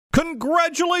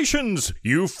Congratulations!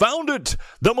 You found it!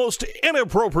 The most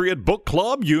inappropriate book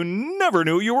club you never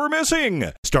knew you were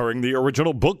missing. Starring the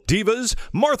original book divas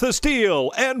Martha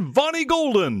Steele and Vonnie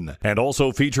Golden. And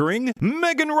also featuring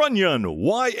Megan Runyon,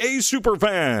 YA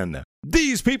superfan.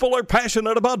 These people are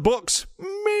passionate about books.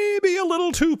 Maybe a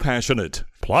little too passionate.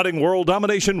 Plotting world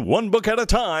domination one book at a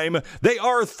time, they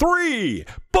are 3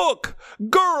 book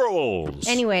girls.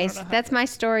 Anyways, that's my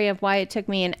story of why it took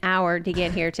me an hour to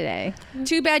get here today.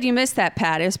 Too bad you missed that,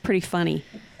 Pat. It was pretty funny.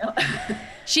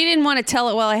 She didn't want to tell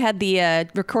it while I had the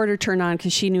recorder turned on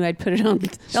because she knew I'd put it on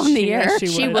the air.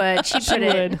 She would. She put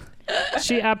it.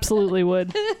 She absolutely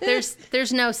would.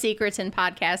 There's no secrets in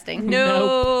podcasting.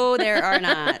 No, there are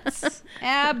not.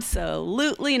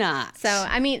 Absolutely not. So,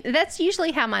 I mean, that's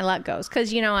usually how my luck goes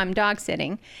because, I'm dog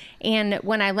sitting. And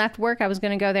when I left work, I was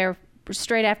going to go there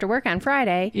straight after work on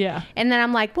Friday. Yeah. And then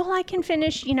I'm like, well, I can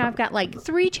finish. I've got like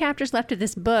 3 chapters left of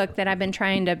this book that I've been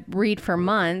trying to read for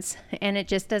months. And it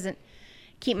just doesn't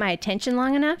keep my attention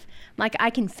long enough. Like,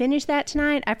 I can finish that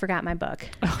tonight. I forgot my book.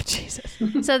 Oh, Jesus.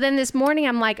 So then this morning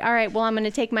I'm like, all right, well, I'm going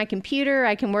to take my computer.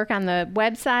 I can work on the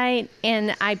website.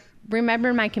 And I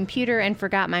remembered my computer and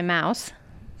forgot my mouse.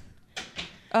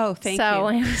 Oh, thank you. So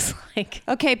it was like...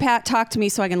 Okay, Pat, talk to me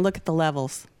so I can look at the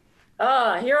levels.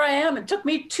 Here I am. It took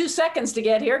me 2 seconds to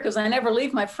get here because I never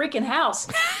leave my freaking house.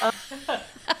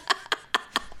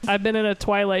 I've been in a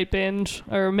Twilight binge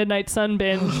or Midnight Sun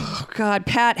binge. Oh, God,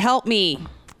 Pat, help me.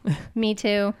 Me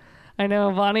too. I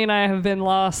know. Vonnie and I have been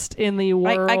lost in the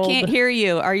world. I can't hear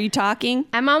you. Are you talking?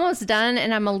 I'm almost done,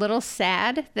 and I'm a little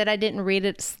sad that I didn't read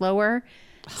it slower.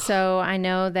 So I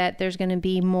know that there's going to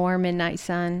be more Midnight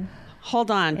Sun.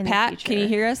 Hold on. Pat, can you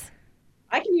hear us?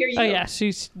 I can hear you. Oh, yeah.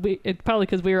 It's probably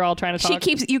because we were all trying to talk.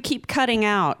 You keep cutting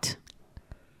out.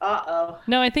 Uh-oh.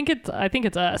 No, I think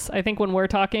it's us. I think when we're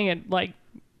talking, it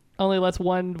only lets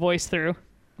one voice through.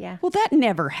 Yeah. Well, that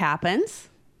never happens.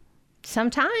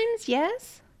 Sometimes,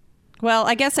 yes. Well,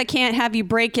 I guess I can't have you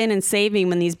break in and save me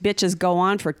when these bitches go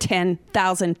on for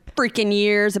 10,000 freaking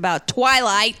years about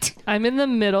Twilight. I'm in the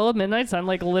middle of Midnight Sun,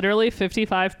 literally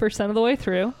 55% of the way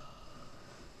through.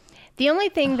 The only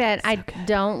thing that I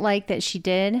don't like that she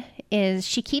did is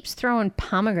she keeps throwing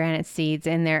pomegranate seeds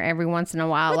in there every once in a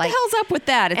while. What the hell's up with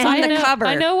that? It's on the cover.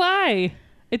 I know why.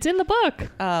 It's in the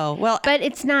book. Oh, well. But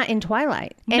it's not in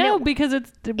Twilight. And because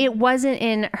it wasn't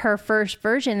in her first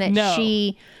version that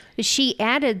she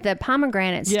added the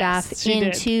pomegranate stuff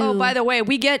into. Oh, by the way,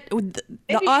 we get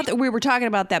the author. We were talking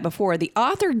about that before. The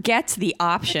author gets the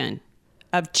option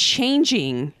of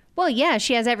changing. Well, yeah,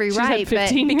 she has every right,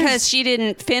 but because she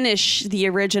didn't finish the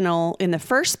original in the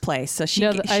first place, so she.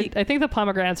 I think the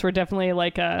pomegranates were definitely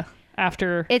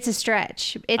after. It's a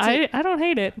stretch. I don't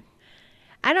hate it.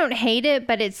 I don't hate it,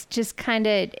 but it's just kind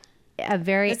of a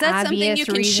very obvious reason. Is that something you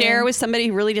can share with somebody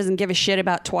who really doesn't give a shit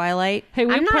about Twilight? Hey,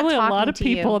 we have probably a lot of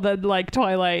people that like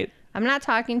Twilight. I'm not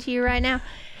talking to you right now.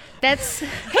 That's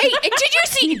hey, did you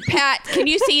see Pat? Can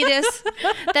you see this?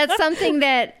 That's something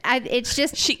that it's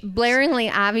just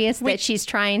blaringly obvious that she's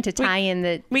trying to tie in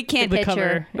the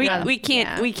picture. We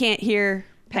can't hear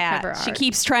Pat. She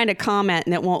keeps trying to comment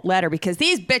and it won't let her because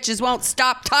these bitches won't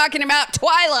stop talking about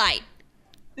Twilight.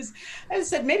 I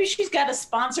said maybe she's got a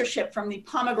sponsorship from the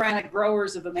Pomegranate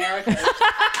Growers of America.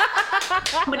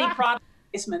 How many product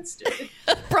placements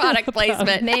do? Product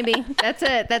placement, maybe that's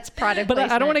it. That's product. But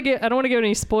placement. I don't want to give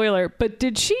any spoiler. But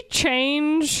did she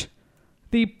change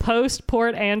the post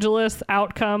Port Angeles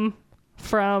outcome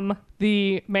from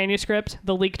the manuscript,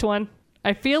 the leaked one?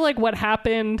 I feel like what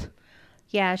happened.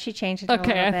 Yeah, she changed it a little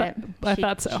bit. I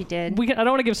thought so. She did. I don't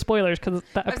want to give spoilers because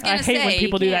I hate when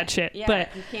people do that shit. Yeah, but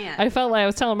you can't. I felt like I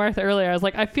was telling Martha earlier. I was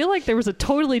like, I feel like there was a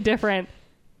totally different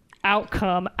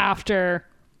outcome after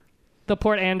the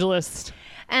Port Angeles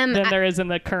than there is in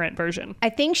the current version. I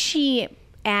think she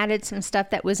added some stuff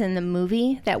that was in the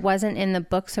movie that wasn't in the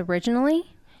books originally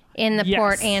in the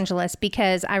Port Angeles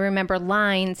because I remember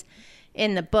lines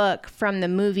in the book from the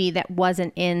movie that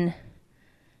wasn't in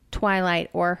Twilight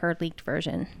or her leaked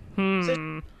version.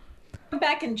 So come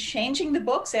back and changing the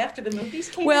books after the movies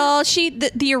came out? Well,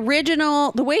 the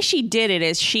original, the way she did it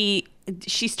is she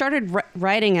started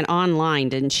writing it online,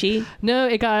 didn't she? No,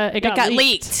 it got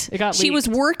leaked. It got leaked. She was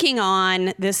working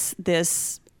on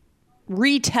this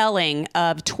retelling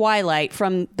of Twilight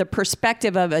from the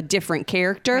perspective of a different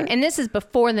character. Right. And this is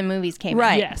before the movies came out.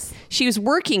 Right. Yes. She was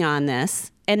working on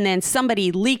this, and then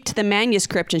somebody leaked the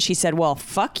manuscript, and she said, well,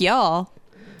 fuck y'all.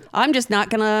 I'm just not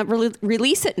going to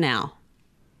release it now.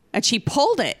 And she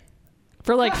pulled it.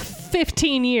 For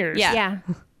 15 years. Yeah.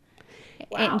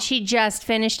 Wow. And she just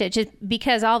finished it just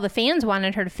because all the fans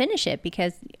wanted her to finish it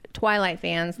because Twilight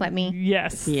fans, let me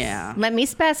Yes. let me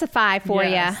specify for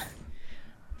Yes. you.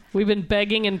 We've been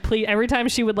begging and every time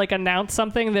she would like announce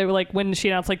something, they were like, when she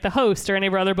announced like the host or any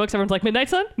of her other books, everyone's like, Midnight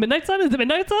Sun? Midnight Sun? Is it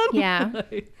Midnight Sun? Yeah.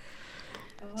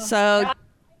 So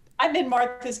I'm in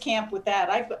Martha's camp with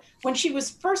that. When she was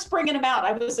first bringing them out,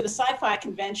 I was at a sci-fi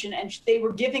convention and they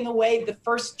were giving away the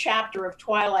first chapter of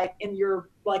Twilight in your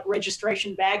like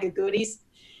registration bag of goodies.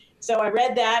 So I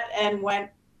read that and went,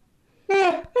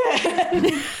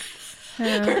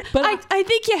 But I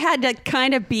think you had to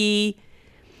kind of be.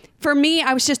 For me,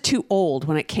 I was just too old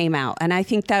when it came out, and I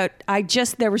think that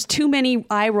there was too many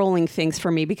eye-rolling things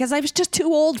for me because I was just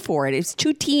too old for it. It was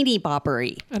too teeny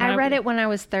boppery. I read it when I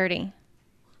was 30.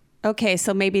 Okay,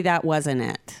 so maybe that wasn't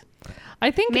it.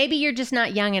 I think Maybe you're just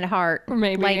not young at heart.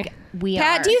 Maybe. Like we are.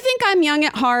 Pat, do you think I'm young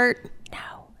at heart?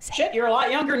 No. shit, you're a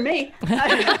lot younger than me.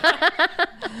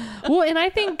 well, and I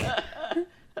think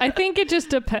it just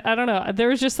depends. I don't know. There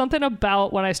was just something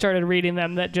about when I started reading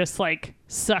them that just like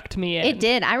sucked me in. It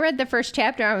did. I read the first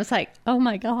chapter. I was like, oh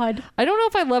my God. I don't know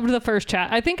if I loved the first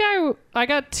chapter. I think I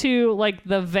got to like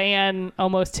the van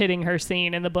almost hitting her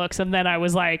scene in the books, and then I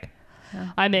was like,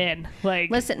 I'm in.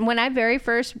 Like, Listen, when I very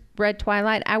first read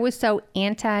Twilight, I was so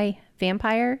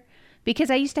anti-vampire because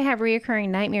I used to have reoccurring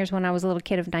nightmares when I was a little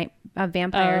kid of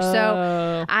vampires.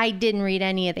 So I didn't read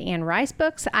any of the Anne Rice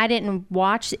books. I didn't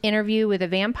watch Interview with a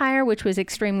Vampire, which was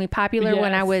extremely popular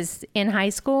when I Yes. was in high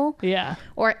school. yeah.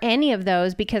 Or any of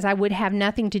those because I would have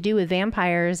nothing to do with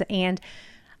vampires. And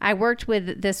I worked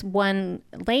with this one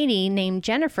lady named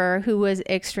Jennifer who was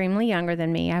extremely younger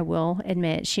than me, I will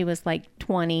admit. She was like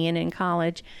 20 and in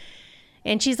college.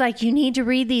 And she's like, you need to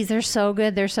read these. They're so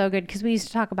good. They're so good. Because we used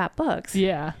to talk about books.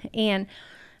 Yeah. And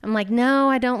I'm like, no,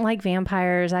 I don't like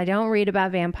vampires. I don't read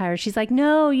about vampires. She's like,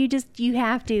 no, you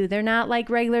have to. They're not like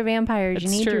regular vampires. You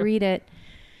It's need to true. read it.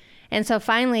 And so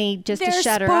finally, just They're to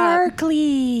shut her up.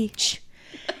 sparkly.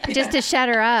 Just to shut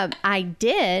her up, I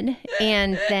did,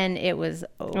 and then it was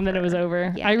over. And then it was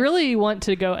over. Yeah. I really want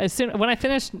to go when I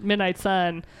finished Midnight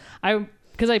Sun.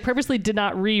 Because I purposely did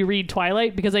not reread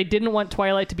Twilight because I didn't want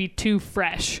Twilight to be too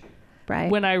fresh Right.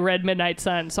 when I read Midnight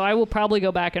Sun. So I will probably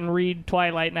go back and read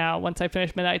Twilight now once I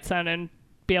finish Midnight Sun and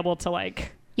be able to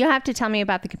like. You'll have to tell me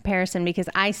about the comparison because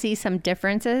I see some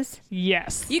differences,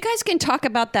 Yes. You guys can talk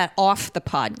about that off the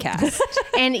podcast.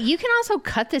 and you can also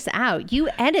cut this out. You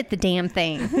edit the damn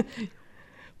thing.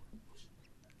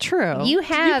 True. You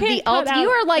have can't cut out- You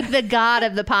are like the god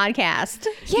of the podcast.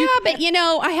 Yeah, but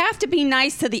I have to be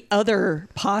nice to the other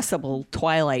possible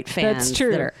Twilight fans That's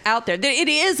true. that are out there. It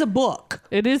is a book.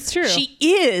 It is true. She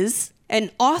is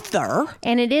an author.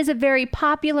 And it is a very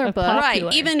popular book. popular.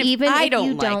 Right. Even if Even I if don't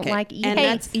you like don't it. like it. And Hey.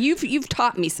 that's you've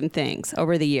taught me some things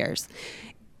over the years.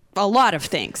 A lot of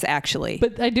things, actually.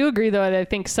 But I do agree, though, that I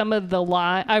think some of the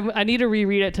I need to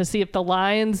reread it to see if the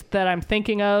lines that I'm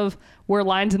thinking of were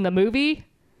lines in the movie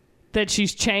that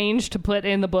she's changed to put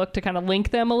in the book to kind of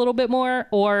link them a little bit more,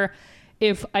 or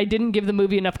if I didn't give the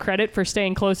movie enough credit for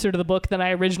staying closer to the book than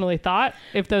I originally thought,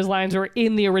 if those lines were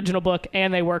in the original book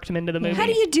and they worked them into the movie. How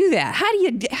do you do that?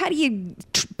 How do you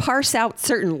parse out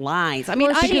certain lines? I mean,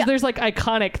 Because there's like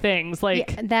iconic things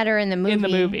like That are in the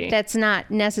movie. That's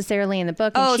not necessarily in the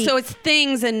book. And so it's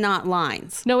things and not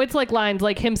lines. no, it's like lines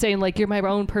like him saying like you're my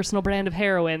own personal brand of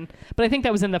heroin. But I think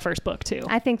that was in the first book too.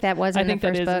 I think that was in I think the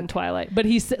that first is book. in Twilight. But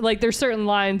he's like there's certain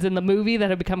lines in the movie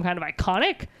that have become kind of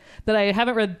iconic that I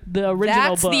haven't read the original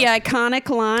That's book. the iconic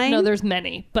line. No, there's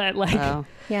many, but like Oh.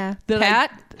 Yeah. that I-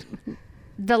 Pat.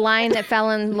 The lion that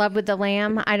fell in love with the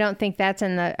lamb, I don't think that's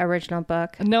in the original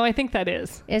book. no, I think that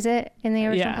is. Is it in the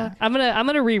original Yeah, book? I'm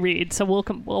gonna reread, so we'll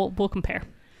compare.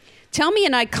 Tell me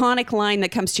an iconic line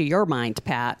that comes to your mind,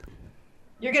 Pat.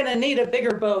 You're going to need a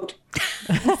bigger boat.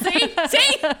 See?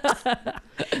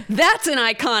 That's an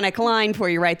iconic line for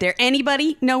you right there.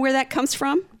 Anybody know where that comes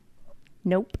from?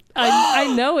 Nope.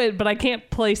 I know it, but I can't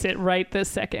place it right this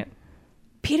second.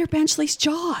 Peter Benchley's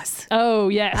Jaws. Oh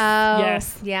yes,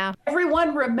 yes. Yeah.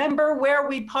 Everyone remember where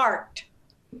we parked.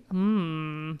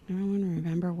 Everyone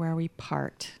remember where we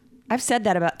parked. I've said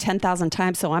that about 10,000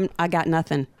 times, so I got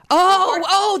nothing.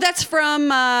 Oh, that's from,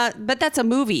 but that's a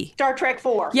movie. Star Trek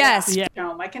 4. Yes. Yeah.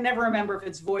 I can never remember if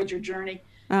it's Voyager Journey.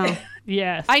 Oh,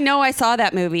 Yes. I know I saw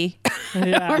that movie. I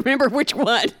Yeah. don't remember which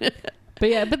one.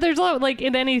 But there's a lot like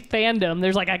in any fandom,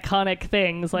 there's like iconic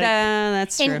things like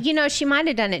That's true. And she might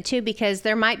have done it too because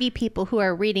there might be people who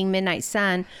are reading Midnight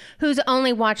Sun who's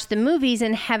only watched the movies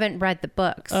and haven't read the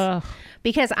books.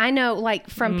 Because I know, like,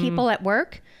 from people at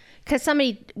work, because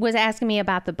somebody was asking me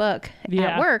about the book Yeah.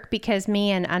 at work because me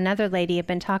and another lady have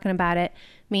been talking about it,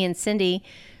 me and Cindy,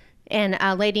 and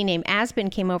a lady named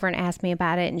Aspen came over and asked me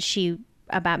about it, and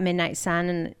about Midnight Sun,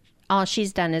 and all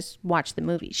she's done is watch the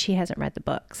movies. She hasn't read the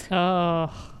books.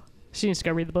 Oh, she needs to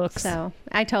go read the books. So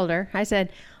I told her, I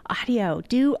said,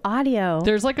 do audio.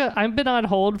 There's I've been on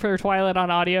hold for Twilight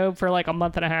on audio for like a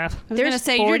month and a half. I was going to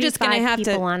say, you're just going to have to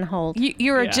people on hold.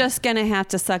 You're just going to have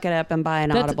to suck it up and buy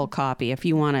an Audible copy if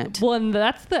you want it. Well, and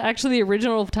that's actually the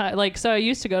original time. Like, so I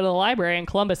used to go to the library in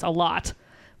Columbus a lot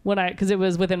because it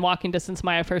was within walking distance of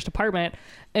my first apartment.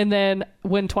 And then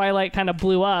when Twilight kind of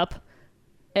blew up,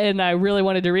 and I really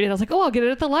wanted to read it, I was like, I'll get it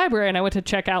at the library. And I went to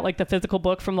check out like the physical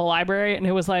book from the library, and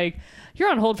it was like, you're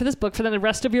on hold for this book for the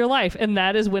rest of your life. And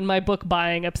that is when my book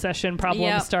buying obsession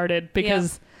problem started,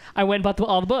 because I went and bought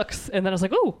all the books, and then I was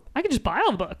like, I can just buy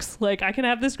all the books. Like, I can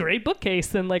have this great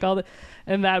bookcase and like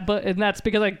and that's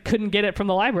because I couldn't get it from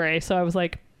the library. So I was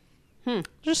like,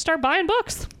 just start buying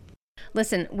books.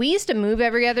 Listen, we used to move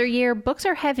every other year. Books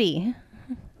are heavy.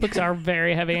 Books are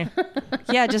very heavy.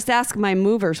 Yeah, just ask my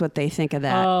movers what they think of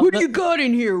that. What do you got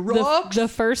in here, rocks? The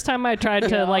first time I tried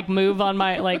to like move on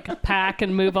my like pack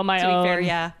and move on my own. Fair,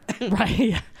 yeah. Right.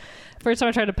 Yeah. First time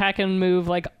I tried to pack and move,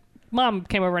 like Mom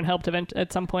came over and helped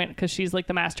at some point because she's like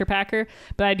the master packer.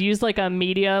 But I'd used like a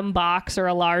medium box or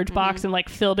a large box and like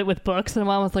filled it with books. And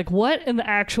Mom was like, "What in the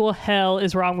actual hell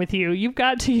is wrong with you? You've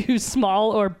got to use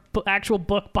small or actual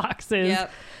book boxes."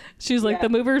 Yep. She's like, "The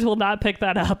movers will not pick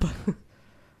that up."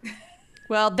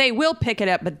 Well, they will pick it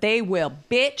up, but they will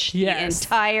bitch the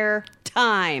entire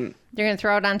time. They're going to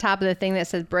throw it on top of the thing that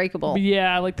says breakable.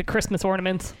 Yeah, like the Christmas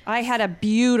ornaments. I had a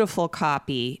beautiful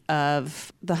copy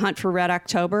of The Hunt for Red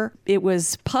October. It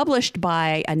was published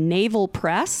by a naval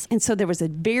press, and so there was a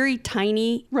very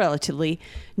tiny, relatively,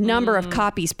 number of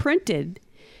copies printed.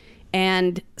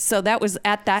 And so that was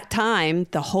at that time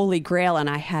the Holy Grail, and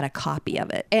I had a copy of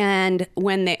it. And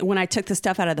when I took the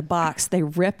stuff out of the box, they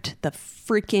ripped the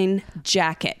freaking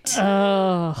jacket.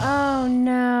 Oh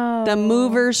no! The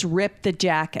movers ripped the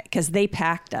jacket because they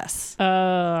packed us.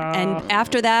 And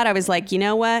after that, I was like, you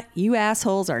know what? You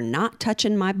assholes are not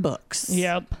touching my books.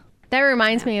 Yep. That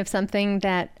reminds me of something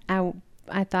that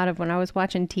I thought of when I was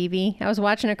watching TV. I was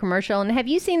watching a commercial, and have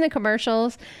you seen the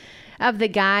commercials of the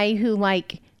guy who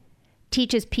like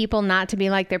teaches people not to be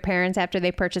like their parents after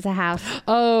they purchase a house?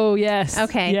 Oh, yes.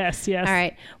 Okay. Yes. All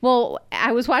right. Well,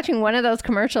 I was watching one of those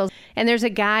commercials, and there's a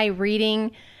guy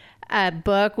reading a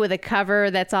book with a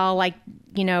cover that's all like,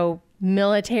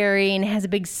 military and has a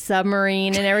big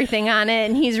submarine and everything on it.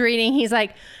 And he's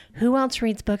like, who else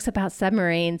reads books about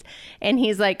submarines? And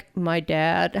he's like, my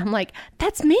dad. I'm like,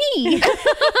 that's me.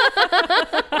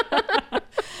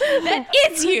 That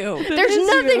is you. There's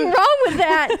nothing wrong with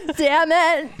that. Damn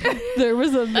it. There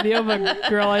was a video of a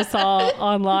girl I saw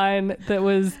online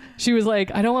she was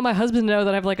like, I don't want my husband to know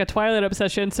that I have like a Twilight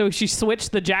obsession. So she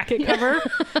switched the jacket cover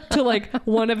to like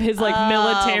one of his like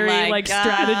military like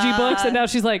strategy books. And now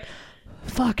she's like,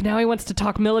 fuck, now he wants to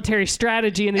talk military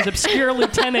strategy and these obscure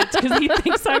lieutenants because he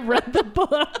thinks I've read the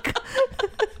book.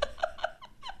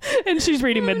 And she's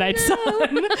reading Midnight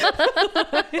Sun.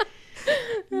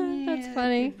 That's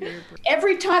funny.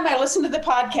 Every time I listen to the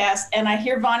podcast and I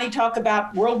hear Vonnie talk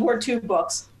about World War II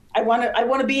books, I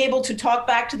want to be able to talk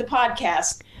back to the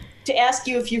podcast to ask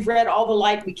you if you've read All the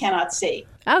Light We Cannot See.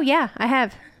 Oh yeah, I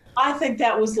have. I think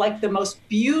that was like the most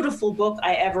beautiful book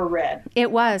I ever read.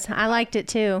 It was. I liked it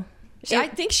too. I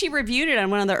think she reviewed it on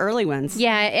one of the early ones.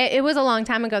 Yeah, it was a long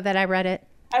time ago that I read it.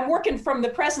 I'm working from the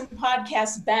present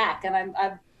podcast back, and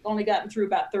I've only gotten through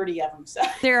about 30 of them. So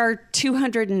there are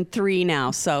 203 now,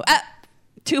 so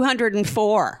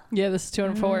 204. Yeah, this is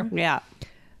 204. Yeah.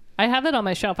 I have it on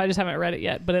my shelf. I just haven't read it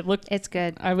yet, but it's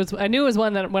good. I knew it was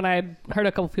one that when I heard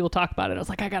a couple people talk about it, I was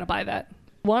like, I gotta buy that.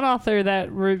 One author that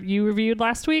you reviewed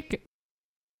last week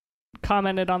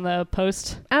commented on the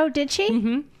post. Oh, did she?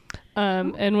 Mm-hmm.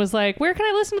 And was like, where can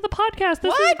I listen to the podcast?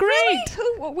 This is great.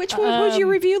 Really? Which one was your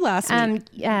review last week?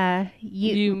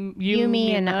 You,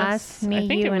 me, and us. Me, I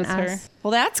think you, it was and her. us.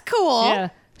 Well, that's cool. Yeah.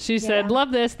 She said,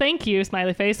 love this. Thank you,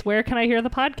 smiley face. Where can I hear the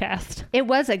podcast? It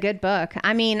was a good book.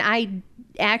 I mean, I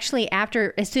actually,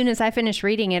 as soon as I finished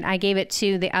reading it, I gave it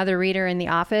to the other reader in the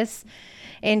office,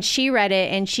 and she read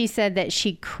it, and she said that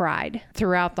she cried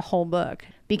throughout the whole book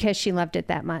because she loved it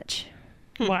that much.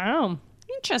 Wow.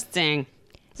 Interesting.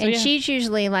 And she's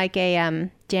usually like a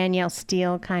Danielle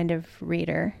Steele kind of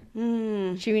reader.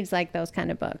 She reads like those kind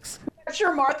of books. I'm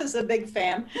sure Martha's a big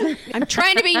fan. I'm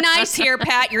trying to be nice here,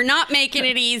 Pat. You're not making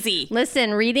it easy.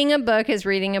 Listen, reading a book is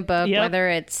reading a book, whether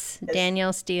it's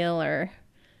Danielle Steele or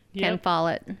Ken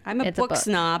Follett. I'm a book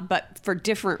snob, but for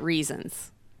different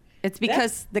reasons. It's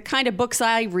because the kind of books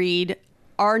I read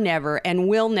are never and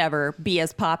will never be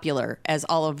as popular as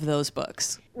all of those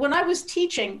books. When I was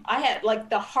teaching, I had like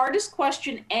the hardest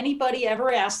question anybody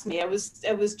ever asked me. It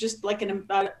was just like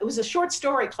it was a short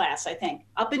story class, I think,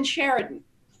 up in Sheridan.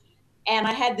 And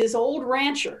I had this old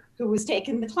rancher who was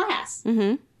taking the class.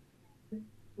 Mm-hmm.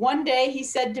 One day he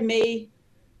said to me,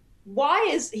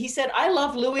 he said, I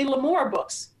love Louis L'Amour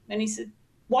books. And he said,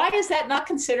 why is that not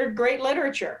considered great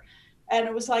literature? And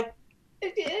it was like,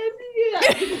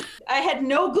 I had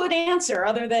no good answer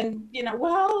other than,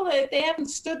 well, they haven't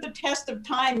stood the test of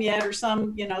time yet or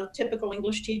some, typical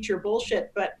English teacher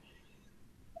bullshit. But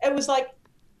it was like,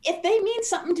 if they mean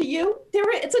something to you,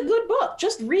 it's a good book.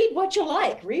 Just read what you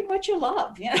like, read what you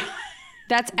love,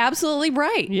 That's absolutely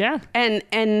right. Yeah.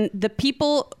 And the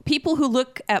people who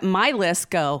look at my list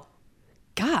go,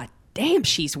 God damn,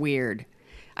 she's weird.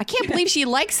 I can't believe she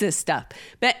likes this stuff.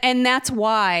 And that's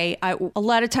why a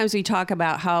lot of times we talk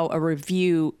about how a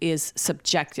review is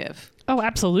subjective. Oh,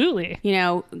 absolutely.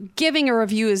 Giving a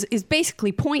review is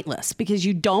basically pointless because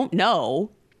you don't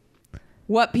know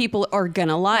what people are going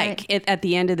to like. Right. At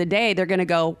the end of the day, they're going to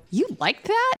go, you like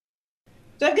that?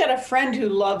 So I've got a friend who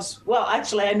loves, well,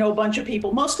 actually, I know a bunch of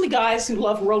people, mostly guys who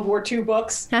love World War II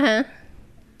books. Uh-huh.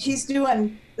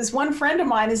 This one friend of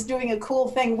mine is doing a cool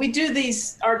thing. We do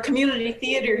our community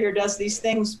theater here does these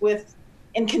things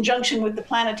in conjunction with the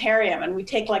planetarium. And we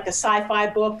take like a sci-fi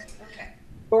book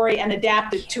story and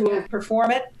adapt it to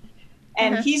perform it.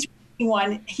 And he's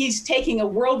taking a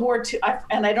World War II,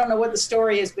 and I don't know what the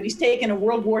story is, but he's taking a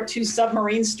World War II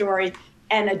submarine story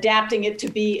and adapting it to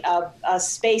be a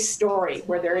space story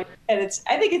I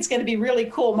think it's going to be really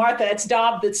cool. Martha, it's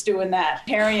Dobb that's doing that.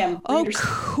 Tarium. Oh,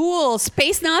 cool.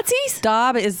 Space Nazis?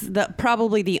 Dobb is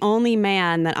probably the only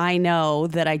man that I know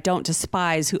that I don't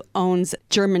despise who owns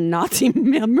German Nazi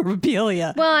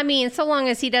memorabilia. Well, I mean, so long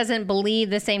as he doesn't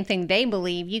believe the same thing they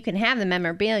believe, you can have the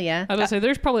memorabilia. I was going to say,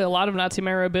 there's probably a lot of Nazi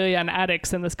memorabilia in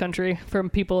attics in this country from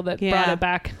people that brought it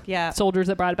back. Yeah. Soldiers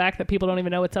that brought it back that people don't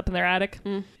even know what's up in their attic.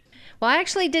 Mm. Well, I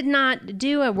actually did not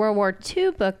do a World War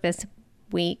II book this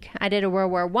week. I did a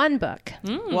World War I book.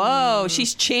 Whoa,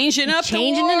 she's changing up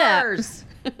the wars.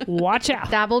 Watch out.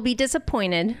 Dobb will be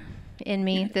disappointed in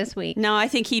me this week. No, I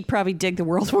think he'd probably dig the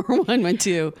World War I one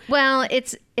too. Well,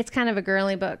 it's kind of a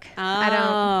girly book.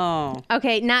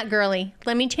 Okay, not girly.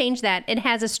 Let me change that. It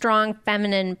has a strong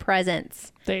feminine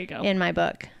presence. There you go. In my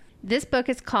book. This book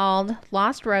is called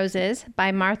Lost Roses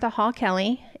by Martha Hall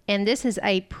Kelly, and this is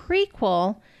a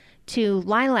prequel to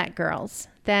Lilac Girls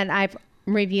that I've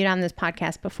reviewed on this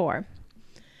podcast before.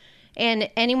 And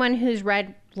anyone who's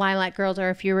read Lilac Girls, or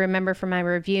if you remember from my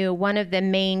review, one of the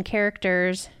main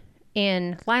characters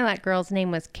in Lilac Girls'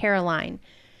 name was Caroline.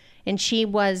 And she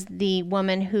was the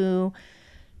woman who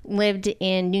lived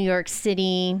in New York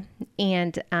City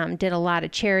and did a lot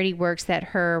of charity works that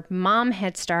her mom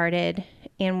had started,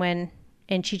 and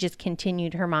she just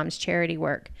continued her mom's charity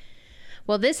work.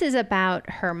 Well, this is about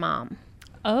her mom.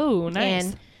 Oh, nice.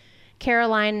 And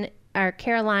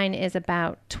Caroline is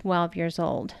about 12 years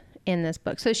old in this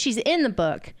book. So she's in the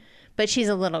book, but she's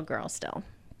a little girl still.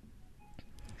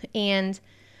 And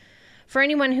for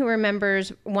anyone who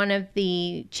remembers one of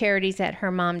the charities that her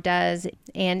mom does,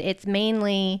 and it's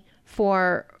mainly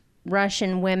for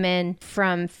Russian women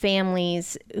from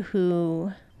families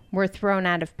who were thrown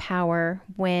out of power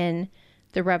when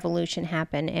the revolution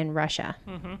happened in Russia.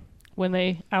 Mm-hmm. When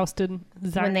they ousted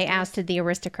Tsar. When they ousted the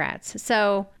aristocrats.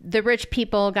 So the rich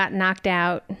people got knocked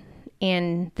out,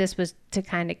 and this was to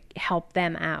kind of help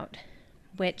them out,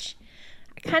 which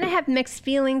I kind of have mixed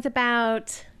feelings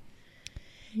about.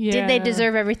 Yeah. Did they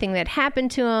deserve everything that happened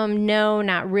to them? No,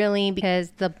 not really,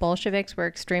 because the Bolsheviks were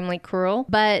extremely cruel.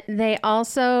 But they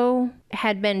also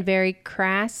had been very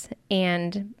crass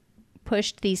and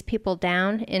pushed these people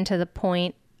down into the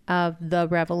point of the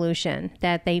revolution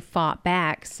that they fought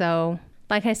back. So,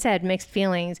 like I said, mixed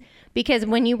feelings, because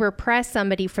when you repress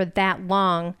somebody for that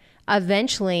long,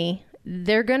 eventually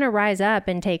they're going to rise up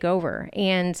and take over.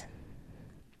 And,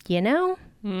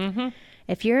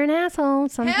 if you're an asshole,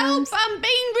 sometimes... Help, I'm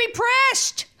being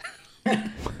repressed!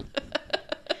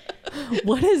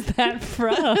 What is that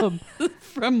from?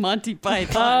 From Monty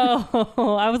Python.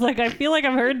 Oh, I was like, I feel like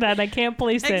I've heard that. And I can't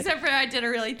place it. Except for I did a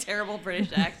really terrible British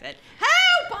accent. Help!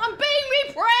 I'm being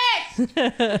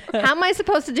repressed! How am I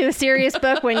supposed to do a serious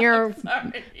book when you're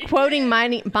quoting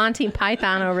Monty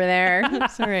Python over there?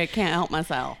 Sorry, I can't help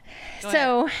myself.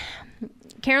 So,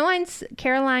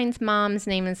 Caroline's mom's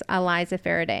name is Eliza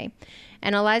Faraday.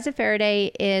 And Eliza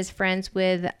Faraday is friends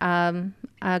with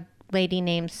a lady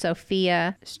named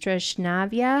Sophia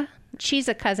Strashnavia. She's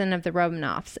a cousin of the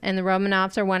Romanovs. And the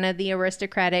Romanovs are one of the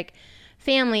aristocratic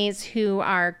families who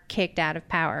are kicked out of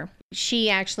power. She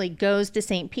actually goes to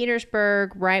St.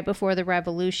 Petersburg right before the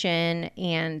revolution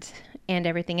and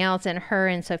everything else. And her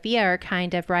and Sophia are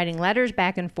kind of writing letters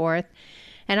back and forth.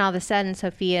 And all of a sudden,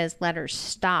 Sophia's letters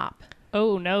stop.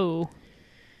 Oh, no.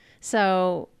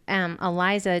 So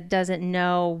Eliza doesn't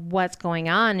know what's going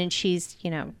on. And she's,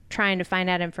 trying to find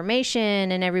out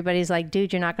information. And everybody's like,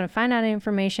 dude, you're not going to find out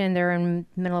information. They're in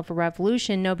the middle of a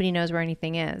revolution. Nobody knows where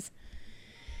anything is.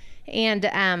 And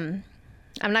I'm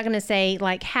not going to say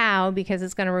like how, because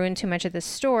it's going to ruin too much of the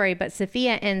story, but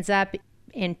Sophia ends up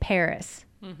in Paris.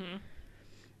 Mm-hmm.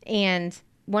 And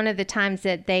one of the times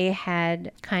that they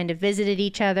had kind of visited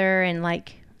each other and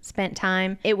like spent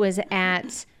time, it was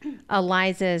at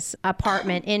Eliza's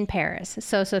apartment in Paris.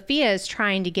 So Sophia is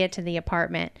trying to get to the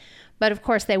apartment, but of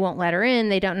course they won't let her in.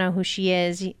 They don't know who she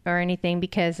is or anything,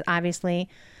 because obviously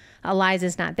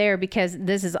Eliza's not there, because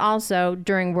this is also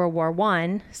during World War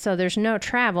I. So there's no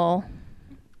travel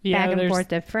back and forth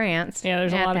to France. Yeah,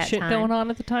 there's a lot of shit going on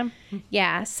at the time.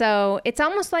 Yeah, so it's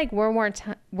almost like World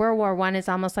War I is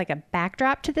almost like a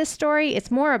backdrop to this story. It's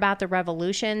more about the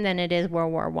revolution than it is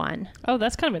World War I. Oh,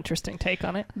 that's kind of interesting take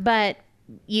on it. But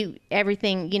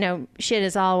everything, shit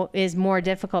is more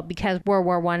difficult because World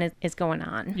War I is going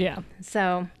on. Yeah.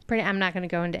 So I'm not going to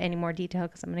go into any more detail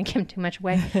because I'm going to give too much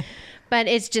away. But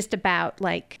it's just about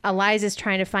like Eliza's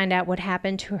trying to find out what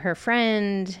happened to her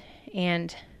friend,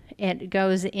 and it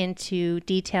goes into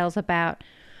details about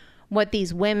what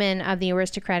these women of the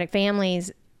aristocratic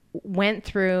families went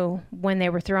through when they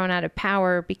were thrown out of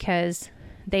power, because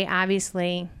they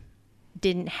obviously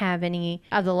didn't have any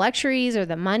of the luxuries or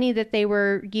the money that they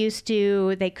were used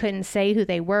to. They couldn't say who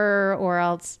they were, or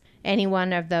else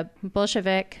anyone of the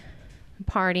Bolshevik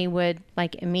party would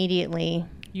like immediately...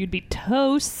 You'd be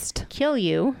toast. Kill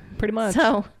you. Pretty much.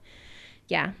 So,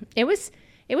 yeah, it was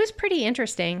pretty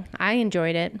interesting. I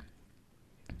enjoyed it.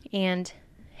 And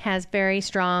has very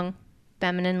strong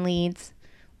feminine leads,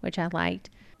 which I liked.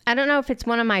 I don't know if it's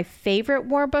one of my favorite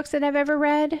war books that I've ever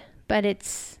read, but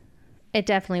it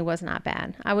definitely was not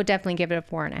bad. I would definitely give it a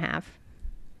 4.5.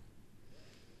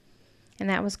 And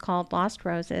that was called Lost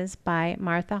Roses by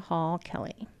Martha Hall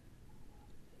Kelly.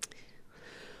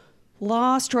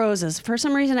 Lost Roses. For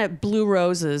some reason, Blue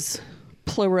Roses,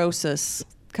 Pleurosis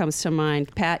comes to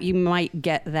mind. Pat, you might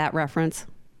get that reference.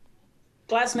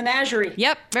 Glass Menagerie.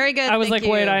 Yep, very good. I was Thank like,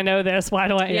 you. wait, I know this. Why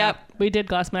do I? Yep. Yeah, we did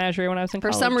Glass Menagerie when I was in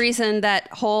college. For some reason,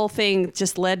 that whole thing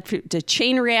just led to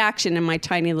chain reaction in my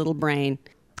tiny little brain.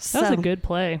 That was a good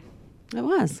play. It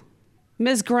was.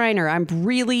 Ms. Greiner, I'm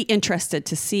really interested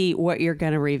to see what you're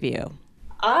going to review.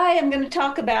 I am going to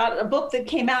talk about a book that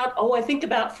came out, I think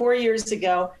about 4 years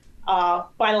ago,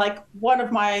 by like one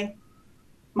of my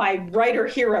writer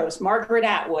heroes, Margaret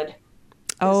Atwood.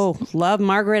 Oh, love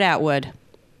Margaret Atwood.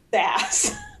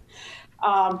 Sass.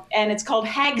 And it's called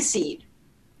Hagseed.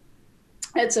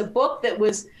 It's a book that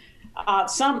was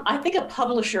I think a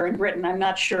publisher in Britain, I'm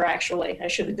not sure actually, I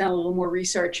should have done a little more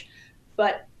research,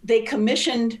 but they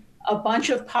commissioned a bunch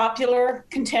of popular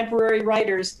contemporary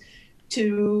writers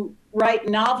to write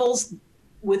novels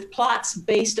with plots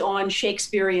based on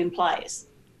Shakespearean plays.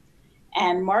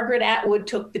 And Margaret Atwood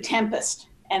took The Tempest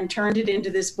and turned it into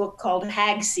this book called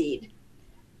Hagseed.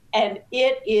 And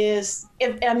it is, a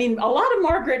lot of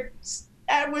Margaret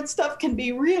Atwood stuff can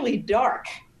be really dark.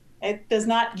 It does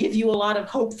not give you a lot of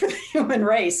hope for the human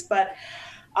race, but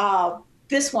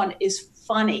this one is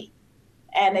funny.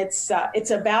 And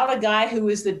it's about a guy who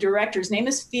is the director. His name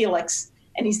is Felix,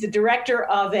 and he's the director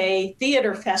of a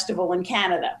theater festival in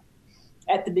Canada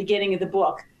at the beginning of the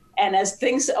book. And as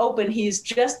things open, he's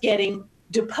just getting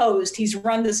deposed. He's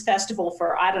run this festival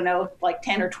for, I don't know, like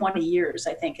 10 or 20 years,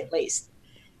 I think at least.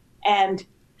 And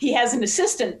he has an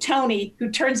assistant, Tony, who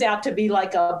turns out to be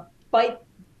like a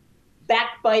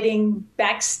backbiting,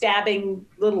 backstabbing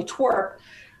little twerp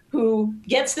who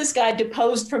gets this guy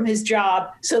deposed from his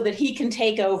job so that he can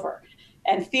take over.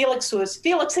 And Felix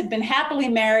had been happily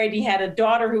married. He had a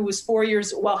daughter who was 4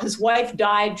 years, his wife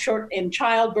died short in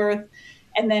childbirth,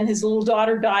 and then his little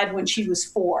daughter died when she was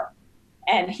 4.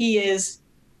 And he is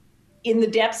in the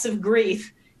depths of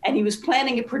grief. And he was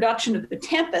planning a production of The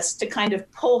Tempest to kind of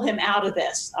pull him out of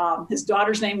this. His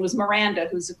daughter's name was Miranda,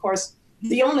 who's, of course,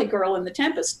 the only girl in The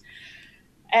Tempest.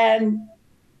 And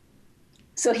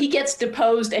so he gets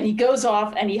deposed and he goes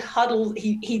off and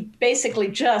he basically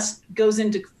just goes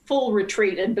into full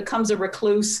retreat and becomes a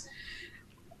recluse,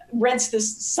 rents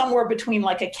this somewhere between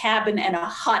like a cabin and a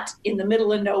hut in the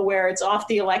middle of nowhere. It's off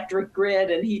the electric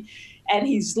grid, and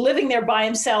he's living there by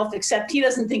himself, except he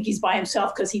doesn't think he's by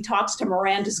himself because he talks to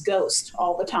Miranda's ghost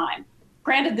all the time.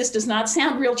 Granted, this does not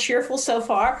sound real cheerful so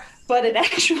far, but it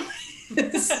actually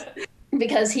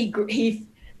because he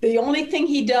the only thing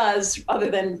he does other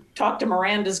than talk to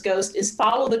Miranda's ghost is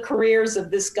follow the careers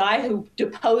of this guy who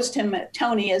deposed him,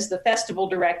 Tony, as the festival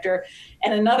director,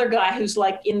 and another guy who's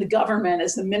like in the government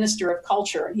as the minister of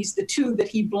culture. And he's the two that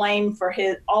he blamed for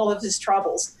all of his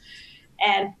troubles.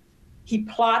 And he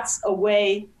plots a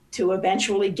way to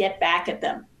eventually get back at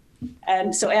them.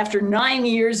 And so after 9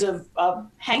 years of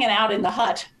hanging out in the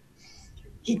hut,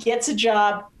 he gets a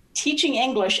job teaching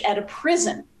English at a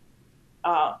prison.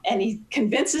 And he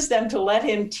convinces them to let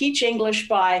him teach English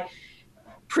by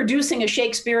producing a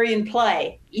Shakespearean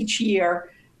play each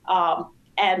year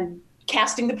and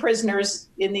casting the prisoners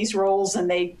in these roles. And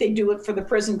they do it for the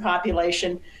prison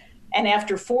population. And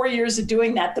after 4 years of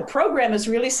doing that, the program is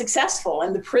really successful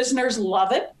and the prisoners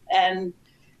love it. And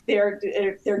they're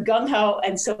gung-ho.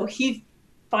 And so he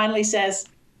finally says,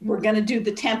 we're going to do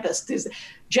The Tempest.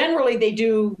 Generally, they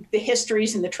do the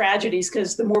histories and the tragedies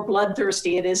because the more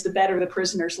bloodthirsty it is, the better the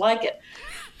prisoners like it.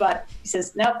 But he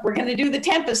says, nope, we're going to do The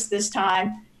Tempest this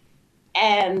time.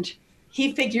 And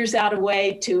he figures out a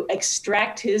way to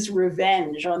extract his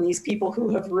revenge on these people who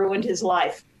have ruined his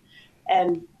life.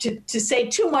 And to say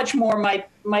too much more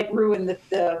might ruin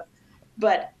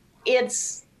but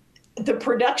it's the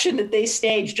production that they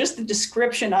stage, just the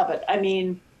description of it. I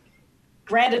mean,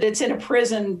 granted, it's in a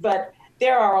prison, but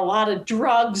there are a lot of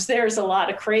drugs. There's a lot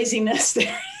of craziness.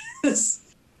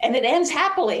 And it ends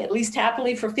happily, at least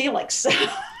happily for Felix.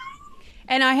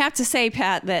 And I have to say,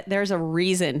 Pat, that there's a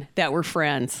reason that we're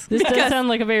friends. This does sound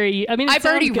like a very, I mean, I've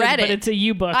already read it, but it's a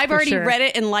U-book. I've already read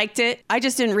it and liked it. I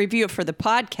just didn't review it for the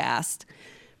podcast.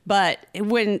 But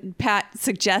when Pat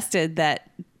suggested that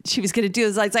she was going to do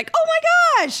this, I was like, oh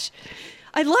my gosh,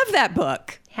 I love that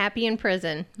book. Happy in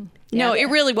Prison. No, it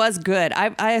really was good.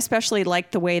 I especially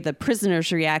liked the way the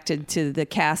prisoners reacted to the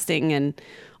casting and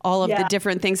all of the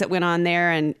different things that went on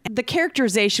there. And the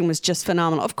characterization was just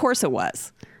phenomenal. Of course it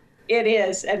was. It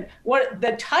is. And what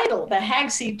the title, the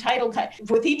Hagseed title,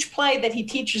 with each play that he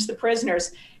teaches the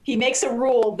prisoners, he makes a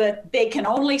rule that they can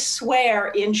only swear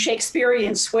in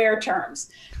Shakespearean swear terms.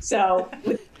 So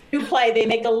with the new play, they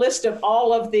make a list of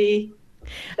all of the...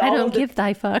 I don't give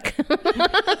thy fuck.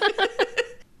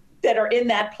 that are in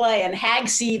that play, and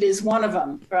Hagseed is one of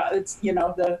them. It's,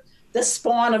 the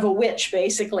spawn of a witch,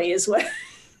 basically, is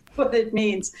what it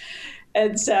means.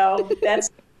 And so that's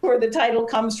where the title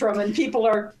comes from, and people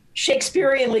are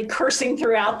Shakespeareanly cursing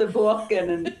throughout the book,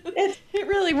 and it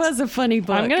really was a funny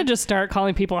book. I'm gonna just start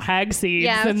calling people Hagseeds.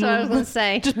 Yeah, that's what I was gonna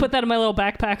say. Just put that in my little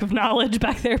backpack of knowledge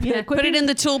back there. Yeah, like, put it in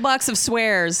the toolbox of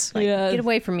swears. Get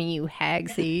away from me, you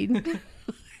Hagseed.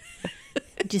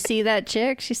 Did you see that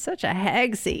chick? She's such a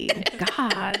Hagseed.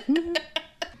 God.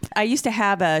 I used to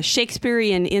have a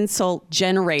Shakespearean insult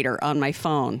generator on my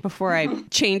phone before I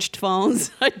changed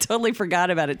phones. I totally forgot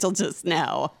about it till just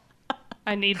now.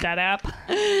 I need that app.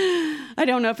 I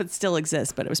don't know if it still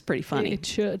exists, but it was pretty funny. It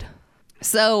should.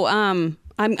 So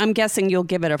I'm guessing you'll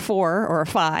give it a 4 or a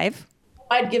 5.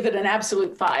 I'd give it an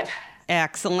absolute 5.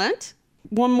 Excellent.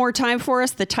 One more time for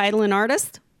us, the title and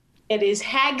artist. It is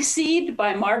Hagseed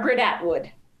by Margaret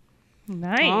Atwood.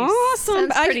 Nice.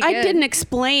 Awesome. I didn't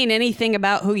explain anything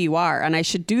about who you are, and I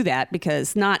should do that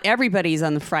because not everybody's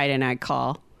on the Friday night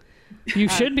call. You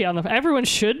should be on everyone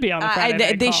should be on the Friday night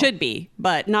call. They should be,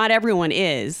 but not everyone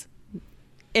is.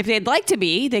 If they'd like to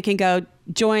be, they can go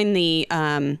join the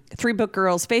Three Book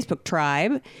Girls Facebook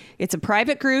tribe. It's a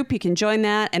private group. You can join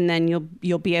that, and then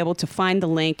you'll be able to find the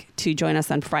link to join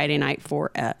us on Friday night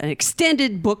for an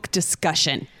extended book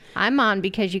discussion. I'm on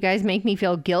because you guys make me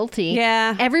feel guilty.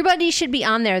 Yeah. Everybody should be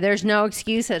on there. There's no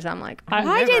excuses. I'm like,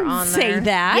 I didn't say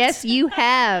that. Yes, you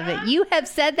have. You have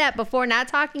said that before, not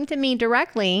talking to me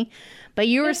directly, but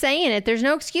you were saying it. There's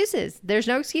no excuses. There's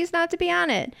no excuse not to be on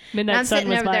it. Midnight Sun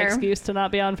was my excuse to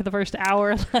not be on for the first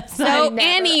hour last night. So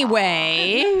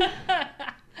anyway...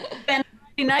 Friday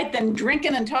night than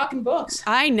drinking and talking books.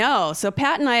 I know. So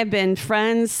Pat and I have been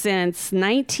friends since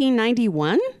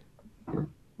 1991.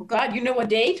 Oh, God, you know a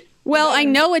date? Well, I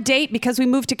know a date because we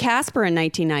moved to Casper in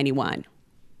 1991.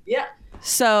 Yeah.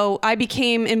 So I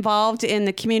became involved in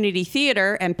the community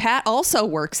theater, and Pat also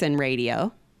works in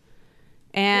radio.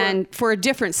 And for a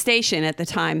different station at the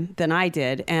time than I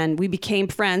did. And we became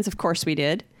friends. Of course we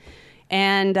did.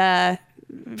 And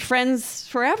friends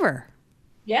forever.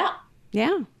 Yeah.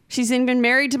 Yeah. She's even been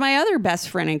married to my other best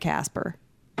friend in Casper.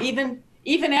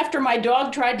 Even after my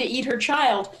dog tried to eat her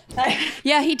child.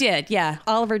 Yeah, he did. Yeah.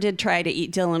 Oliver did try to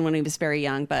eat Dylan when he was very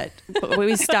young, but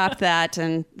we stopped that.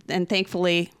 And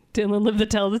thankfully... Dylan lived to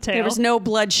tell the tale. There was no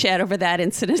bloodshed over that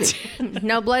incident.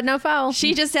 No blood, no foul.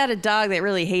 She just had a dog that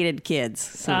really hated kids.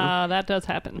 So. That does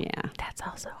happen. Yeah. That's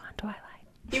also on Twilight.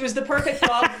 He was the perfect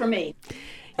dog for me.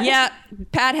 Yeah,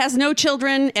 Pat has no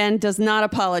children and does not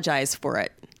apologize for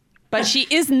it. But she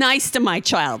is nice to my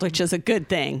child, which is a good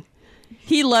thing.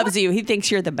 He loves you. He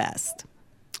thinks you're the best.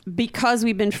 Because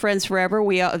we've been friends forever,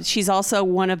 she's also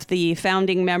one of the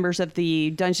founding members of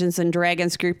the Dungeons and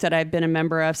Dragons group that I've been a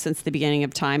member of since the beginning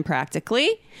of time,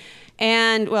 practically.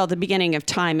 And, well, the beginning of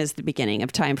time is the beginning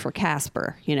of time for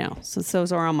Casper, since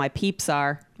those are all my peeps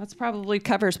are. That's probably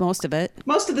covers most of it.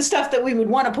 Most of the stuff that we would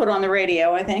want to put on the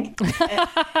radio, I think.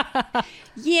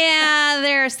 Yeah,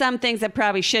 there are some things that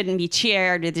probably shouldn't be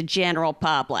shared to the general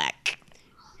public.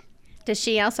 Does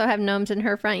she also have gnomes in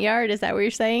her front yard? Is that what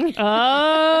you're saying?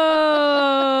 Oh,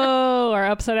 or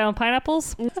upside down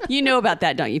pineapples? You know about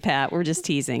that, don't you, Pat? We're just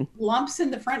teasing. Lumps in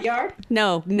the front yard?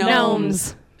 No,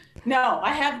 gnomes. No,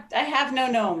 I have no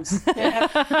gnomes.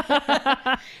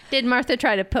 Did Martha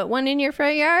try to put one in your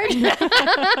front yard?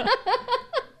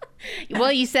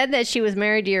 Well, you said that she was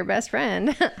married to your best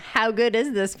friend. How good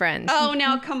is this friend? Oh,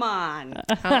 now come on.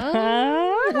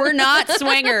 We're not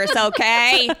swingers,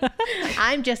 okay?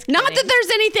 I'm just kidding. Not that there's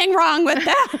anything wrong with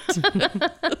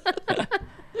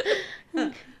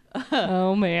that.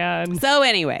 Oh, man. So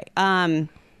anyway, I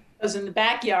was in the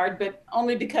backyard, but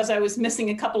only because I was missing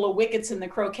a couple of wickets in the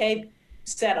croquet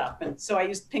setup. And so I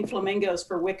used pink flamingos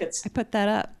for wickets. I put that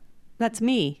up. That's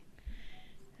me.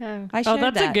 Oh. I shared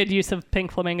That's that. a good use of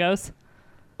pink flamingos.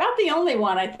 About the only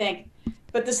one, I think.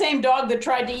 But the same dog that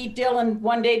tried to eat Dylan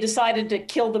one day decided to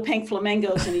kill the pink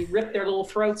flamingos, and he ripped their little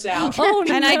throats out. Oh,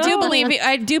 And no. I do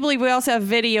believe we also have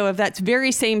video of that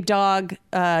very same dog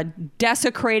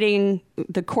desecrating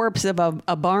the corpse of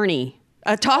a Barney,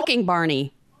 a talking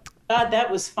Barney. God,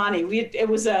 that was funny. It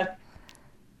was a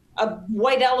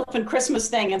white elephant Christmas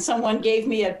thing, and someone gave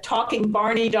me a talking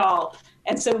Barney doll.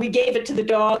 And so we gave it to the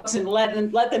dogs and let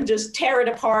them just tear it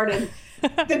apart. And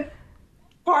the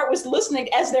part was listening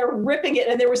as they're ripping it,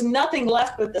 and there was nothing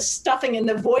left but the stuffing in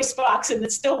the voice box, and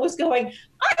it still was going, I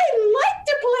like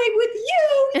to play with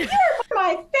you. You're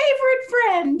my favorite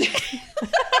friend.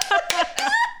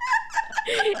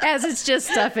 As it's just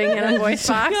stuffing in a voice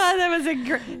box. God, that was a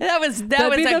great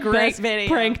the great best video.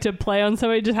 prank to play on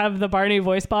somebody. Just have the Barney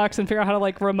voice box and figure out how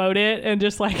to remote it and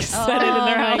just set it in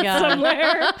their house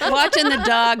somewhere. Watching the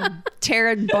dog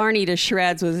tear Barney to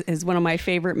shreds is one of my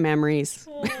favorite memories.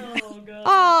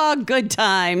 Oh, good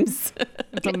times.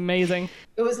 It's amazing.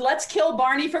 It was Let's Kill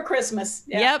Barney for Christmas.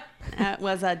 Yeah. Yep, that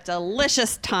was a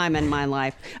delicious time in my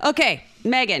life. Okay,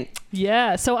 Megan.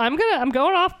 Yeah, so I'm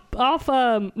going off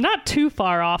not too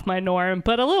far off my norm,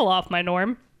 but a little off my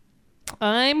norm.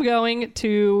 I'm going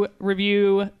to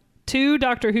review 2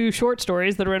 Doctor Who short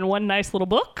stories that are in one nice little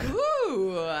book.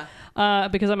 Ooh.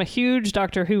 Because I'm a huge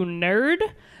Doctor Who nerd.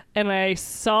 And I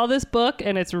saw this book,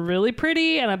 and it's really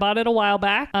pretty, and I bought it a while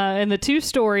back. And the 2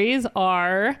 stories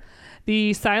are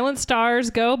The Silent Stars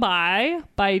Go By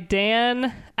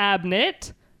Dan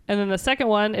Abnett, and then the second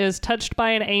one is Touched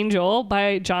by an Angel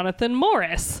by Jonathan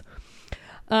Morris.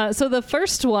 So the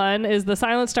first one is The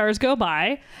Silent Stars Go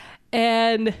By,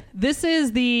 and this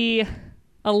is the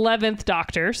 11th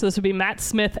Doctor. So this would be Matt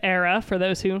Smith era for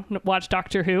those who watch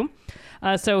Doctor Who.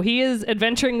 So he is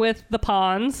adventuring with the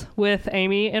Pawns with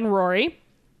Amy and Rory.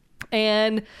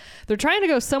 And they're trying to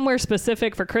go somewhere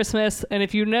specific for Christmas. And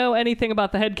if you know anything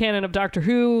about the headcanon of Doctor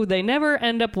Who, they never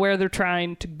end up where they're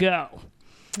trying to go.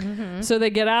 Mm-hmm. So they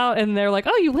get out and they're like,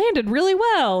 oh, you landed really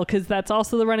well. Because that's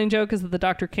also the running joke, is that the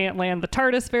Doctor can't land the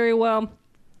TARDIS very well.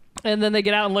 And then they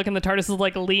get out and look, and the TARDIS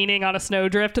is leaning on a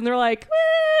snowdrift. And they're like,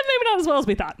 maybe not as well as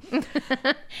we thought.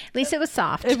 At least it was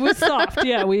soft. It was soft.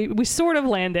 Yeah, we sort of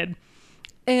landed.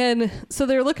 And so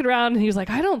they're looking around, and he's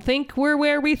like, I don't think we're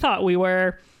where we thought we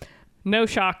were. No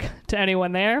shock to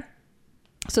anyone there.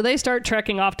 So they start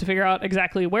trekking off to figure out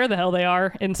exactly where the hell they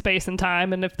are in space and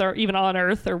time, and if they're even on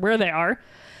Earth or where they are.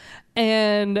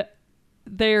 And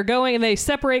they're going, and they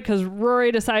separate because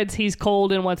Rory decides he's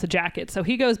cold and wants a jacket. So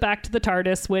he goes back to the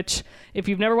TARDIS, which, if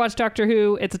you've never watched Doctor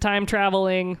Who, it's a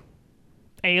time-traveling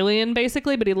alien,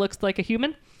 basically, but he looks like a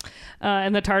human.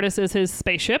 And the TARDIS is his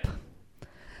spaceship.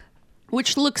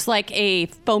 Which looks like a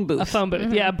phone booth. A phone booth,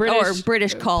 Mm-hmm. yeah.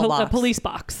 British call box. A police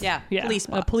box. Yeah, police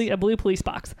box. A blue police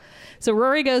box. So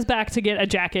Rory goes back to get a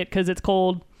jacket because it's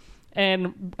cold.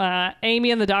 And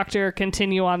Amy and the Doctor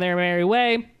continue on their merry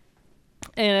way.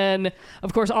 And,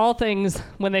 of course, all things,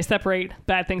 when they separate,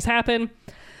 bad things happen.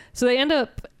 So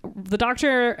the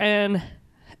Doctor and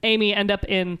Amy end up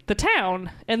in the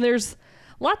town. And there's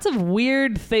lots of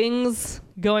weird things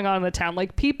going on in the town.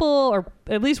 Like, people, or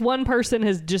at least one person,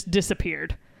 has just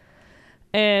disappeared.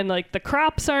 And like the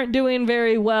crops aren't doing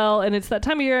very well, and it's that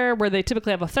time of year where they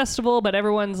typically have a festival, but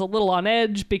everyone's a little on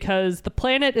edge because the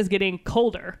planet is getting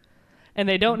colder and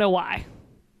they don't know why.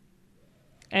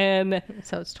 And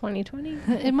So it's 2020.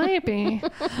 it might be.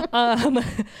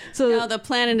 So No, the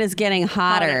planet is getting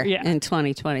hotter yeah. in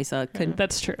 2020, so it couldn't.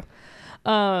 that's true.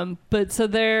 But so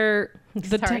they're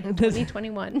Sorry,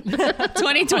 2021.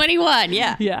 2021,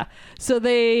 yeah. yeah. So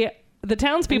the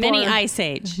townspeople Mini are, ice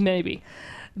age. maybe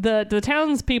the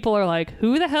townspeople are like,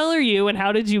 who the hell are you and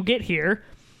how did you get here?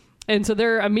 And so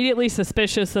they're immediately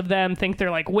suspicious of them, think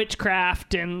they're like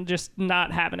witchcraft and just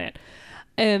not having it.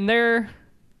 And they're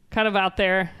kind of out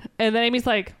there. And then Amy's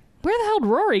like, where the hell did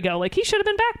Rory go? Like, he should have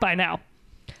been back by now.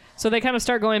 So they kind of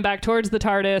start going back towards the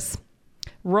TARDIS.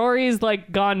 Rory's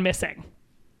like gone missing.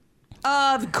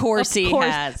 Of course he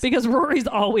has. Because Rory's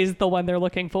always the one they're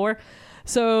looking for.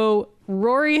 So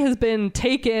Rory has been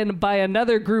taken by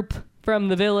another group from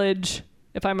the village,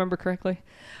 if I remember correctly,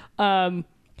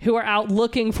 who are out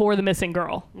looking for the missing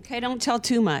girl. Okay, don't tell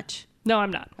too much. No, I'm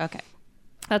not. Okay.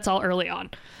 That's all early on.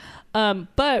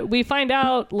 But we find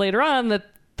out later on that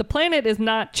the planet is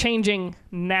not changing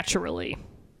naturally.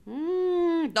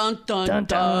 Dun, dun, Dun, dun.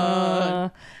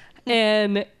 dun.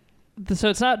 And so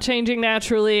it's not changing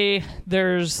naturally.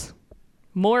 There's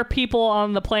more people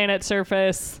on the planet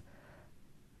surface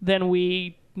than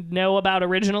we know about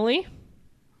originally.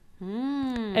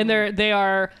 And they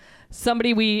are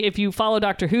somebody if you follow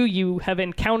Doctor Who, you have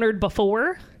encountered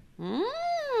before.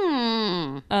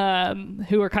 Who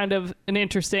are kind of an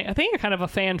interesting, I think, are kind of a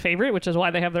fan favorite, which is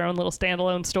why they have their own little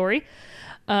standalone story.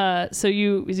 So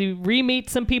you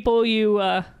re-meet some people you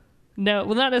know,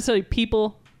 well, not necessarily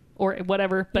people or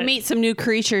whatever, but You meet some new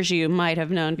creatures you might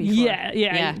have known before.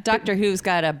 Yeah. Doctor Who's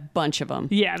got a bunch of them.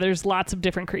 yeah, there's lots of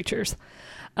different creatures.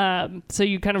 So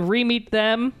you kind of re-meet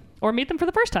them or meet them for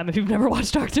the first time if you've never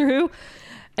watched Doctor Who.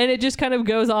 And it just kind of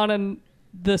goes on and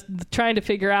the trying to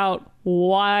figure out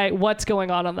what's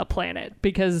going on the planet,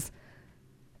 because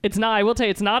it's not, I will tell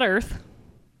you, it's not Earth.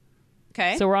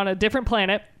 Okay. So we're on a different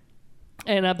planet,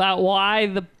 and about why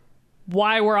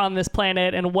we're on this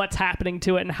planet and what's happening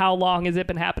to it and how long has it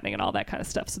been happening and all that kind of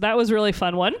stuff. So that was a really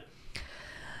fun one.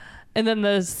 And then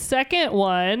the second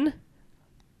one,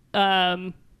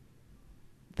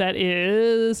 that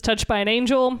is Touched by an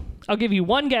Angel. I'll give you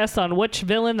one guess on which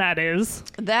villain that is.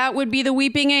 That would be the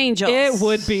Weeping Angels. It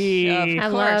would be. Of I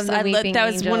course. love the Weeping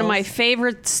That was one of my Angels.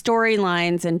 favorite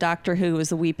storylines in Doctor Who was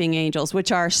the Weeping Angels,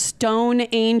 which are stone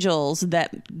angels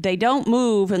that they don't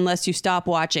move unless you stop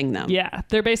watching them. Yeah,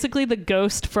 they're basically the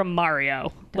ghost from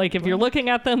Mario. Like, if you're looking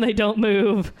at them, they don't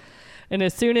move. And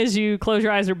as soon as you close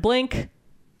your eyes or blink,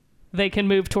 they can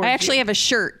move towards I actually you. have a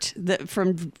shirt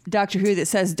from Doctor Who that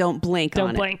says "Don't blink" Don't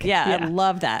on blink. it. Yeah, Yeah. I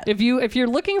love that. If you're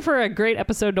looking for a great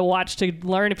episode to watch to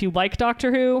learn if you like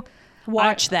Doctor Who,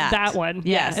 Watch that. That one.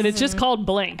 Yes. And it's just called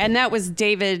Blink. And that was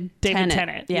David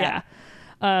Tennant. Yeah.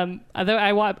 Although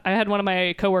I had one of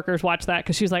my coworkers watch that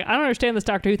because she was like, I don't understand this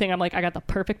Doctor Who thing. I'm like, I got the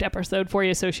perfect episode for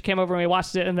you. So she came over and we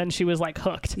watched it, and then she was like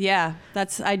hooked. Yeah,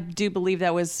 I do believe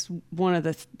that was one of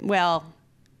the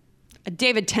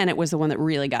David Tennant was the one that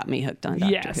really got me hooked on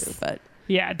Doctor Yes. Who. But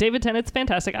Yeah, David Tennant's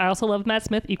fantastic. I also love Matt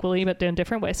Smith equally, but in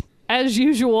different ways. As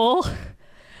usual,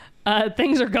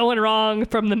 things are going wrong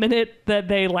from the minute that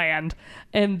they land.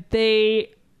 And the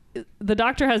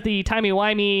Doctor has the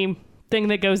timey-wimey thing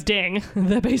that goes ding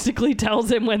that basically tells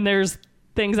him when there's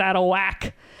things out of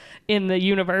whack in the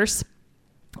universe.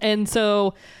 And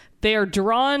so they are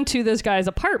drawn to this guy's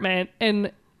apartment,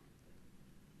 and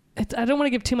I don't want to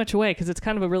give too much away because it's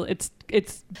kind of a real,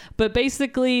 but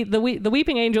basically the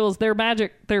Weeping Angels, their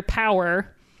magic, their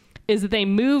power is that they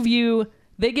move you,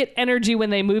 they get energy when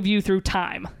they move you through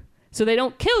time. So they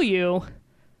don't kill you,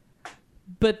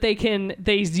 but they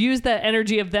use that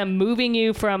energy of them moving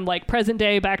you from like present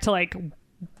day back to like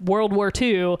World War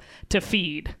II to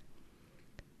feed.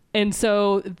 And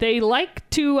so they like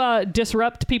to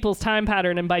disrupt people's time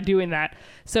pattern, and by doing that,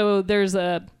 so there's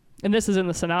and this is in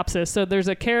the synopsis, so there's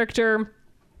a character,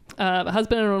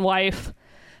 husband and wife,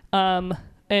 and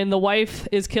the wife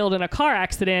is killed in a car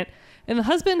accident, and the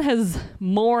husband has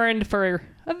mourned for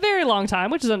a very long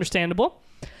time, which is understandable,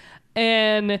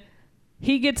 and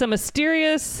he gets a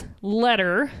mysterious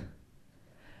letter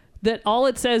that all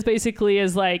it says basically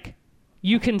is like,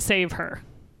 you can save her.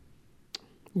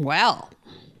 well,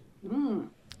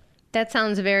 That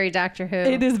sounds very Doctor Who.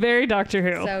 It is very Doctor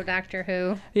Who. So Doctor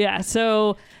Who. Yeah,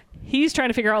 so he's trying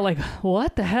to figure out, like,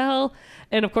 what the hell?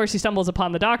 And, of course, he stumbles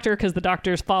upon the Doctor because the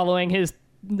Doctor's following his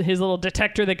little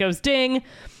detector that goes ding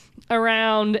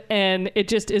around, and it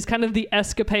just is kind of the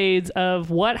escapades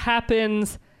of what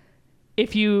happens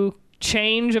if you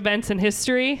change events in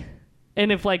history.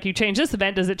 And if like you change this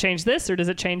event, does it change this or does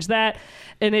it change that?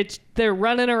 And they're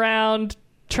running around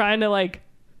trying to like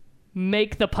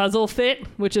make the puzzle fit,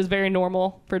 which is very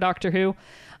normal for Doctor Who.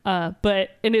 And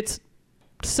it's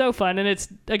so fun. And it's,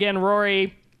 again,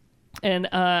 Rory and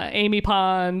Amy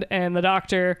Pond and the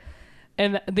Doctor.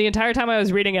 And the entire time I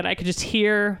was reading it, I could just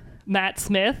hear Matt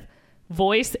Smith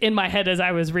voice in my head as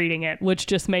I was reading it, which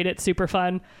just made it super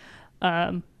fun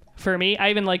for me. I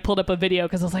even like pulled up a video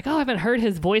because I was like, oh, I haven't heard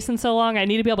his voice in so long. I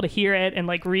need to be able to hear it and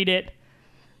like read it.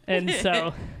 And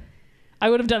so I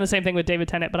would have done the same thing with David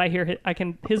Tennant, but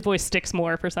his voice sticks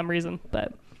more for some reason.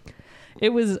 But it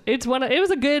was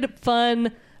a good,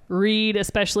 fun read,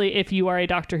 especially if you are a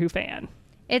Doctor Who fan.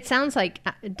 It sounds like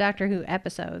Doctor Who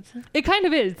episodes. It kind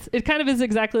of is. It kind of is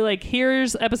exactly like,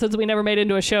 here's episodes that we never made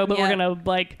into a show, but we're going to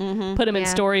like put them in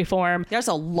story form. There's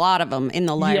a lot of them in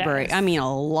the library. Yes. I mean,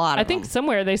 a lot of them. I think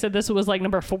somewhere they said this was like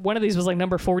one of these was like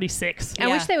number 46. I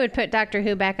wish they would put Doctor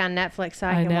Who back on Netflix so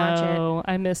I can watch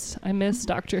it. I miss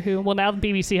Doctor Who. Well, now the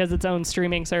BBC has its own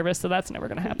streaming service, so that's never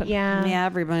going to happen. Yeah,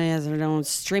 everybody has their own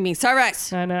streaming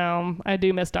service. I know. I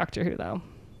do miss Doctor Who, though.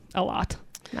 A lot.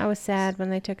 I was sad when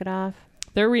they took it off.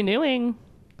 They're renewing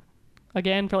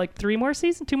again for like 2 more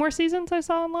seasons I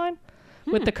saw online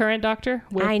with the current Doctor.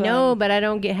 I know, but I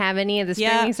don't have any of the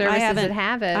streaming services that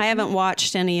have it. I haven't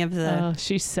watched any of the... Oh,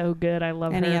 she's so good. I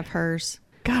love any her. of hers.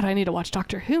 God, I need to watch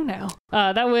Doctor Who now.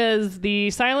 That was The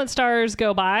Silent Stars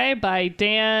Go by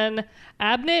Dan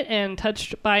Abnett and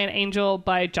Touched by an Angel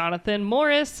by Jonathan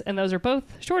Morris. And those are both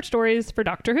short stories for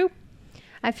Doctor Who.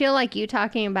 I feel like you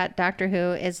talking about Doctor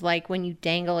Who is like when you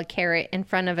dangle a carrot in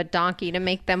front of a donkey to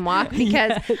make them walk,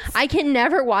 because I can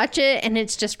never watch it and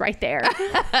it's just right there.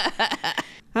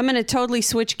 I'm going to totally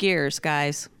switch gears,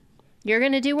 guys. You're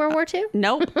going to do World War II?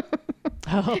 Nope.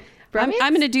 I'm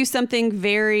going to do something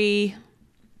very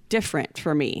different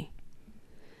for me.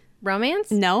 Romance?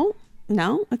 No,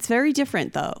 it's very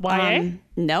different though. YA?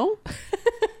 No.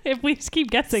 If we just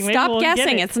keep guessing, maybe Stop we'll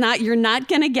guessing. Get it. You're not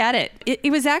going to get it.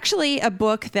 It was actually a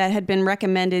book that had been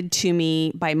recommended to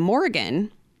me by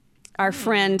Morgan, our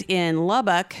friend in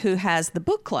Lubbock, who has the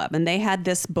book club. And they had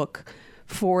this book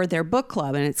for their book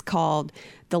club. And it's called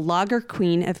The Lager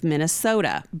Queen of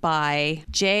Minnesota by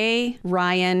J.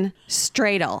 Ryan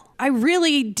Stradle. I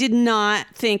really did not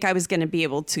think I was going to be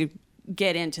able to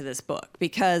get into this book,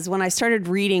 because when I started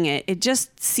reading it, it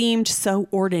just seemed so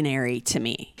ordinary to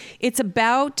me. It's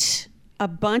about a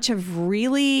bunch of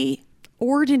really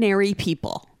ordinary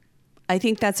people. I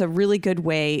think that's a really good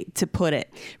way to put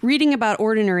it. Reading about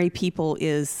ordinary people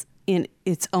is in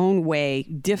its own way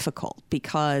difficult,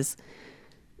 because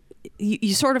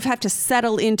you sort of have to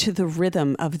settle into the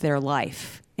rhythm of their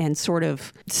life and sort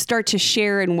of start to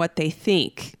share in what they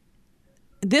think.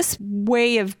 This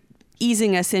way of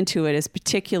easing us into it is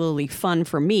particularly fun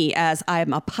for me, as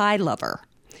I'm a pie lover.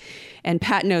 And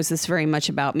Pat knows this very much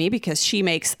about me, because she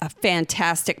makes a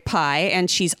fantastic pie, and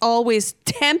she's always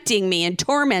tempting me and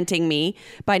tormenting me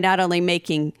by not only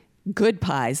making good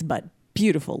pies, but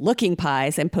beautiful looking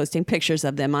pies, and posting pictures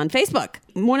of them on Facebook.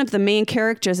 One of the main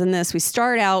characters in this, we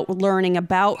start out learning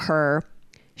about her.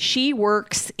 She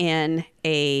works in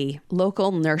a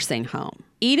local nursing home.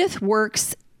 Edith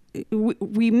works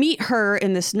we meet her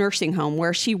in this nursing home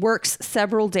where she works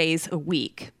several days a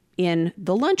week in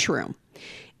the lunchroom,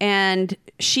 and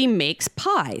she makes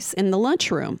pies in the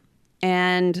lunchroom.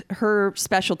 And her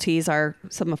specialties are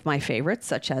some of my favorites,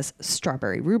 such as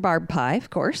strawberry rhubarb pie, of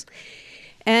course,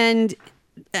 and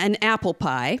an apple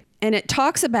pie. And it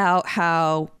talks about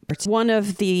how one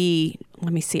of the,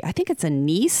 I think it's a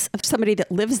niece of somebody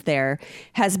that lives there,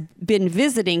 has been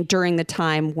visiting during the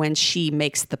time when she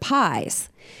makes the pies.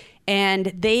 And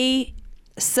they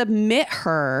submit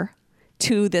her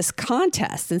to this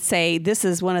contest and say, this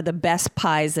is one of the best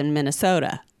pies in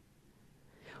Minnesota.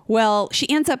 Well, she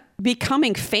ends up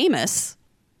becoming famous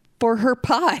for her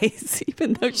pies,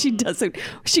 even though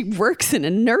she works in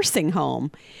a nursing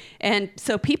home. And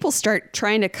so people start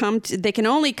trying to they can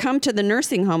only come to the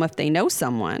nursing home if they know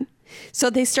someone. So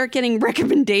they start getting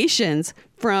recommendations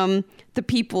from the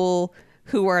people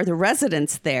who are the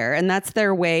residents there, and that's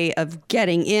their way of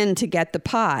getting in to get the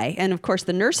pie. And of course,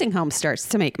 the nursing home starts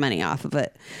to make money off of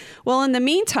it. Well, in the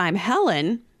meantime,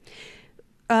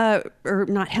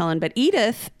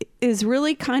 Edith is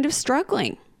really kind of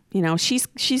struggling. You know,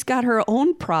 she's got her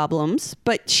own problems,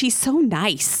 but she's so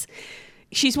nice.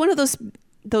 She's one of those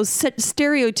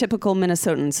stereotypical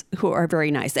Minnesotans who are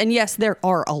very nice. And yes, there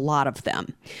are a lot of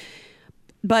them.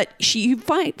 But you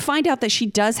find out that she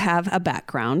does have a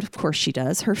background. Of course she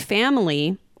does. Her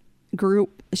family grew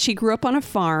up on a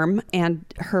farm, and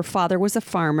her father was a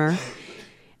farmer.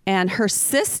 And her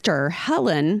sister,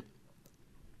 Helen,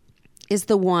 is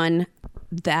the one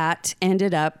that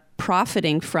ended up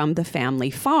profiting from the family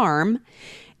farm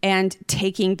and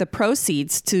taking the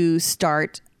proceeds to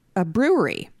start a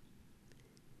brewery,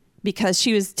 because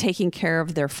she was taking care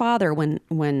of their father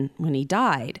when he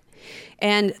died.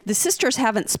 And the sisters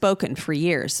haven't spoken for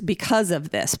years because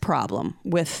of this problem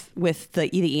with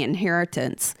the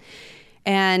inheritance.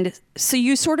 And so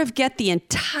you sort of get the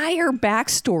entire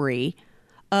backstory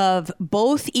of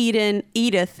both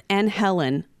Edith and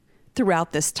Helen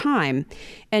throughout this time.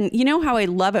 And you know how I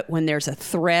love it when there's a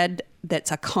thread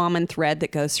that's a common thread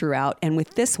that goes throughout. And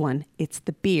with this one, it's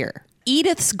the beer.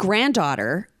 Edith's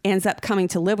granddaughter ends up coming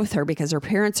to live with her because her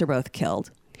parents are both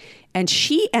killed. And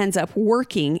she ends up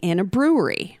working in a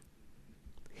brewery.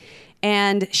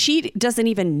 And she doesn't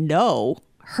even know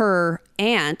her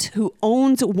aunt, who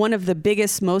owns one of the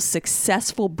biggest, most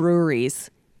successful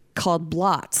breweries called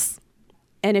Blatz.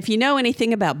 And if you know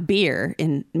anything about beer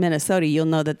in Minnesota, you'll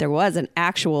know that there was an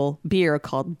actual beer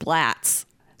called Blatz.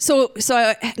 So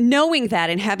knowing that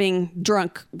and having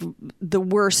drunk the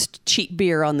worst cheap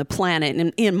beer on the planet,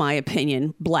 and in my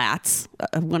opinion, Blatz,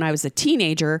 when I was a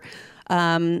teenager,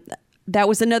 that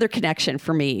was another connection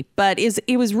for me. But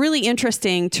it was really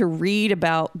interesting to read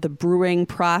about the brewing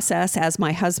process, as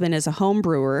my husband is a home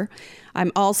brewer. I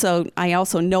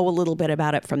also know a little bit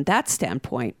about it from that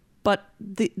standpoint. But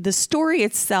the story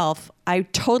itself, I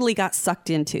totally got sucked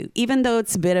into, even though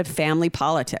it's a bit of family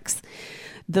politics.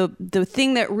 The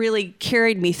thing that really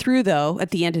carried me through, though,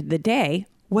 at the end of the day,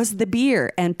 was the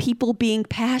beer and people being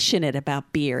passionate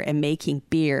about beer and making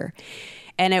beer.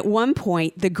 And at one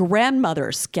point, the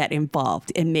grandmothers get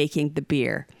involved in making the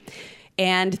beer.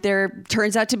 And there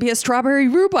turns out to be a strawberry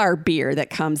rhubarb beer that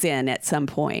comes in at some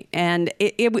point. And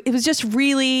it was just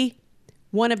really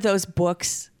one of those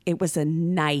books. It was a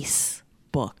nice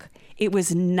book. It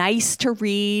was nice to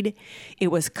read. It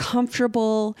was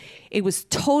comfortable. It was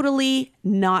totally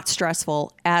not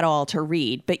stressful at all to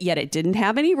read, but yet it didn't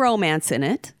have any romance in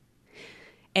it.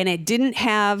 And it didn't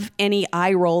have any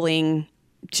eye-rolling,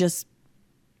 just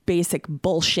basic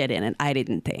bullshit in it, I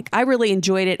didn't think. I really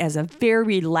enjoyed it as a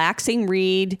very relaxing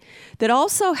read that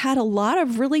also had a lot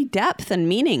of really depth and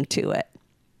meaning to it.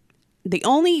 The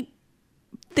only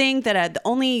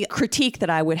critique that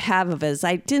I would have of it is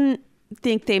I didn't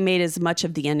think they made as much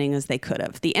of the ending as they could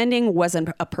have. The ending wasn't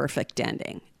a perfect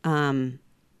ending.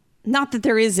 Not that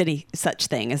there is any such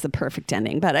thing as a perfect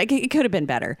ending, but it could have been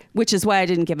better, which is why I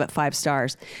didn't give it 5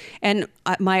 stars. And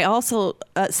my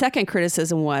second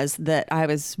criticism was that I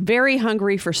was very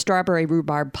hungry for strawberry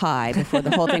rhubarb pie before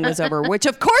the whole thing was over, which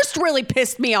of course really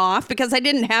pissed me off because I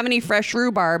didn't have any fresh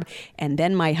rhubarb. And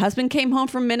then my husband came home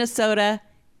from Minnesota,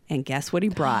 and guess what he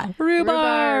brought?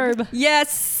 Rhubarb.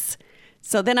 Yes.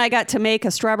 So then I got to make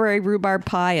a strawberry rhubarb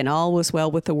pie, and all was well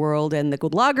with the world. And the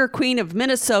Lager Queen of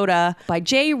Minnesota by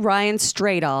J. Ryan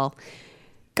Stradall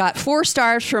got 4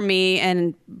 stars from me,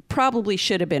 and probably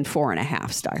should have been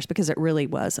 4.5 stars because it really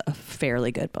was a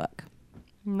fairly good book.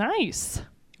 Nice.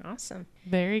 Awesome.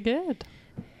 Very good.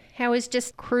 How is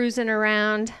just cruising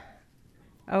around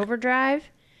Overdrive?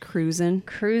 Cruising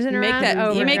Cruising around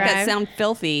Overdrive. You make that Overdrive. sound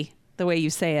filthy the way you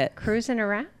say it. Cruising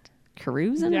around?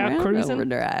 Cruising Yeah, around cruising.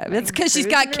 Overdrive. It's because she's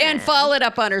got Ken Follett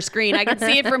up on her screen. I can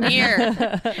see it from here.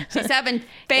 She's having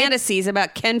fantasies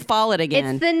about Ken Follett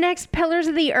again. It's the next Pillars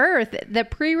of the Earth. The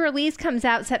pre-release comes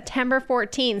out September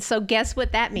 14th. So guess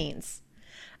what that means?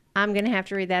 I'm going to have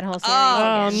to read that whole series.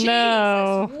 Oh, again. Jesus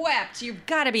no. wept. You've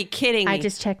got to be kidding me. I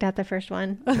just checked out the first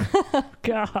one.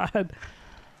 God.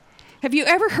 Have you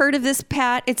ever heard of this,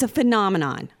 Pat? It's a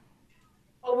phenomenon.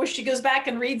 Oh, where she goes back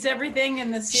and reads everything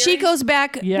in the series? She goes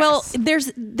back. Yes. Well,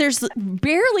 there's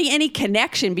barely any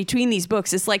connection between these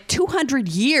books. It's like 200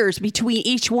 years between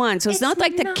each one. So it's not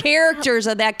like the characters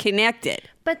are that connected.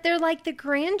 But they're like the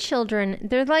grandchildren.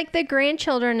 They're like the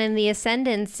grandchildren in the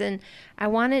Ascendants. And I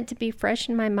want it to be fresh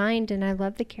in my mind. And I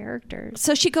love the characters.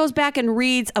 So she goes back and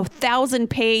reads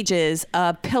 1,000 pages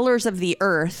of Pillars of the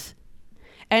Earth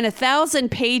and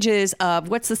 1,000 pages of,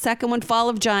 what's the second one? Fall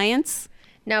of Giants?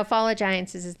 No, Fall of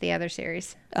Giants is the other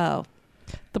series. Oh.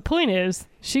 The point is,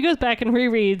 she goes back and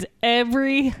rereads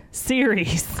every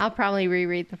series. I'll probably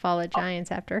reread the Fall of Giants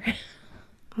after.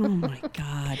 Oh my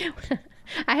God.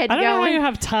 I had to I don't know go how in. you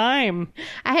have time.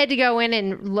 I had to go in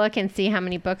and look and see how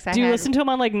many books I Do you had. listen to them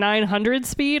on like 900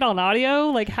 speed on audio?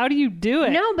 Like, how do you do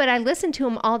it? No, but I listen to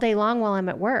them all day long while I'm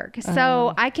at work.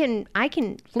 So I can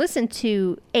listen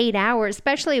to 8 hours,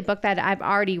 especially a book that I've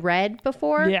already read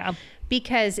before. Yeah.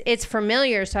 Because it's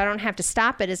familiar, so I don't have to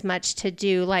stop it as much to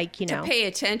do Pay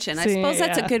attention. I See, suppose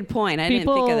that's yeah. a good point. I didn't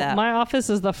think of that. My office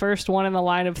is the first one in the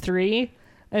line of 3.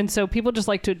 And so people just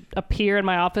like to appear in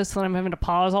my office when I'm having to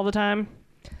pause all the time.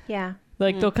 Yeah.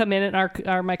 Like they'll come in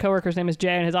and my coworker's name is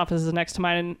Jay and his office is next to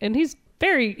mine. And he's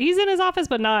in his office,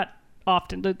 but not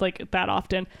often, like that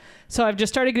often. So I've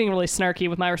just started getting really snarky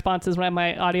with my responses when I have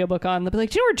my audiobook on. They'll be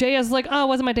like, do you know where Jay is? I was like, oh, it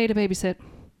wasn't my day to babysit.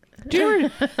 Do you know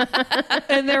where...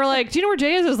 And they were like, do you know where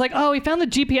Jay is? I was like, oh, he found the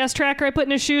GPS tracker I put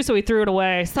in his shoe, so he threw it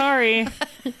away. Sorry.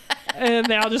 And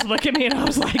they all just look at me and I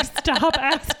was like, stop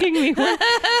asking me.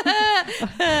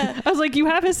 I was like, you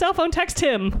have his cell phone, text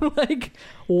him. Like,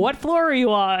 what floor are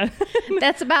you on?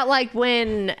 That's about like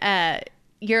when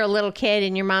you're a little kid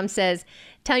and your mom says,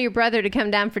 tell your brother to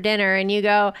come down for dinner, and you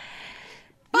go,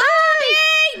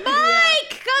 Mike,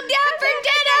 come down for dinner.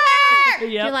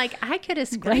 Yep. You're like, I could have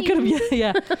screamed.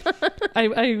 Yeah.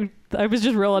 I was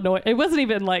just real annoyed. It wasn't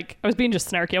even like I was being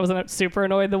just snarky. I wasn't super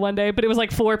annoyed the one day, but it was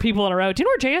like 4 people in a row. Do you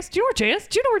know where Jay is? Do you know where Jay is?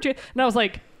 Do you know where Jay is? And I was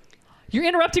like, you're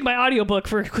interrupting my audiobook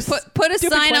for put a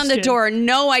sign on the door.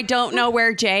 No, I don't know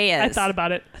where Jay is. I thought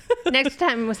about it. Next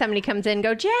time when somebody comes in,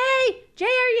 go, Jay, are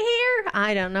you here?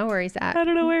 I don't know where he's at. I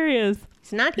don't know where he is.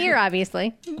 He's not here,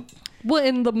 obviously. Well,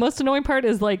 and the most annoying part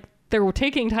is like they're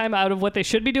taking time out of what they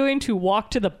should be doing to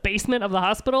walk to the basement of the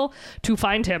hospital to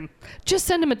find him. Just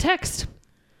send him a text.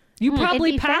 You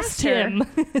probably passed him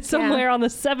somewhere on the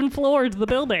 7th floor of the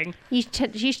building. You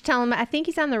should tell him, I think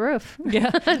he's on the roof. Yeah.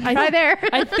 Right there.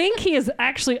 I think he is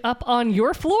actually up on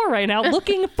your floor right now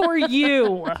looking for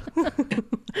you.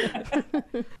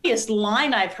 Biggest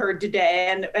line I've heard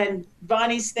today, and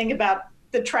Bonnie's thing about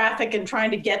the traffic and trying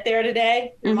to get there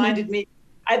today reminded me.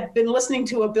 I've been listening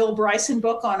to a Bill Bryson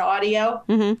book on audio,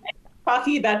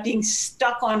 talking about being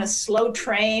stuck on a slow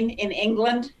train in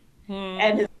England.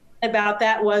 And his about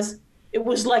that was, it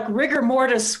was like rigor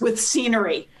mortis with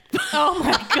scenery. Oh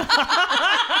my God.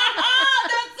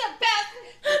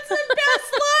 That's the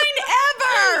best line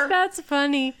ever. That's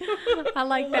funny. I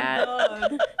like that.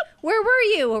 Where were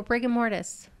you? Rigor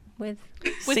mortis with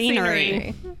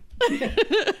scenery.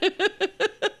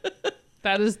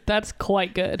 That's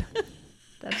quite good.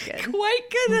 That's good. Quite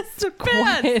good. That's the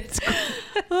best. It's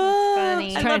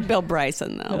Funny. I love Bill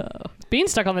Bryson, though. being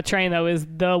stuck on the train though is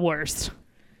the worst.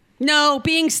 No,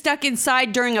 being stuck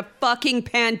inside during a fucking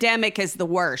pandemic is the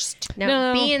worst.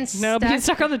 Being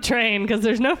stuck on the train because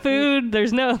there's no food.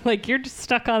 There's no, like, you're just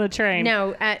stuck on the train.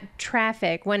 No, at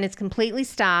traffic when it's completely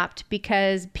stopped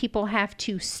because people have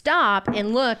to stop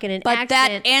and look at an But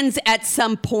accident. that ends at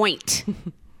some point.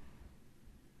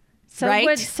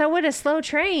 Right? So would a slow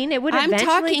train. It would I'm eventually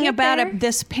talking get about there.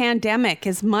 this pandemic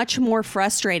is much more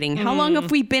frustrating. How long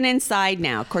have we been inside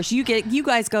now? Of course, you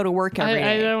guys go to work every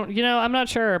day. I don't, I'm not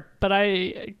sure, but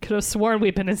I could have sworn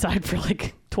we've been inside for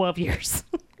like 12 years.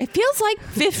 It feels like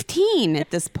 15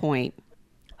 at this point.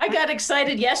 I got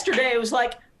excited yesterday. It was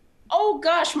like, oh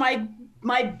gosh, my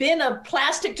bin of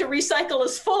plastic to recycle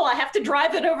is full. I have to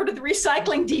drive it over to the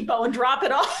recycling depot and drop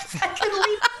it off. I can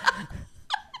leave.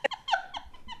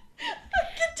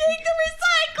 Take the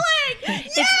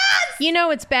recycling. Yes. You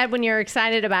know it's bad when you're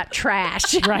excited about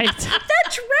trash. Right. That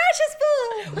trash is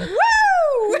full.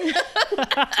 Woo!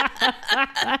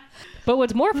 But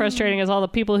what's more frustrating is all the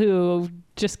people who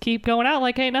just keep going out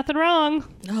like ain't nothing wrong.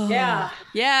 Yeah.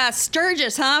 Yeah,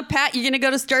 Sturgis, huh? Pat, you going to go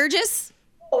to Sturgis?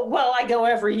 Oh, well, I go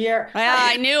every year. Yeah,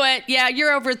 I knew it. Yeah,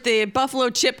 you're over at the Buffalo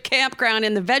Chip Campground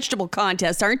in the vegetable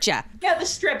contest, aren't you? Yeah, the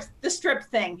strip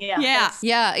thing. Yeah.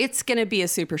 Yeah, it's going to be a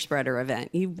super spreader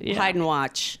event. You hide and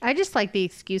watch. I just like the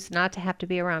excuse not to have to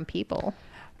be around people.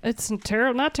 It's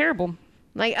not terrible.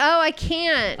 Like, oh, I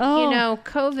can't,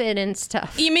 COVID and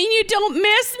stuff. You mean you don't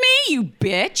miss me, you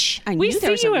bitch? I We knew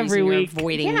there was see you a every reason you're week.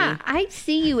 avoiding Yeah, me. I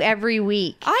see you every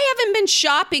week. I haven't been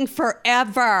shopping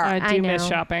forever. I do miss know.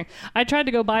 shopping. I tried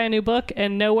to go buy a new book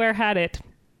and nowhere had it.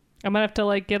 I'm gonna have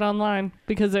to get online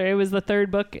because it was the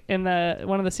third book in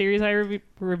one of the series I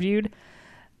reviewed.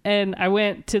 And I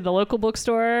went to the local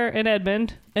bookstore in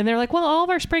Edmond and they're like, well, all of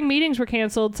our spring meetings were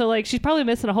canceled. So she's probably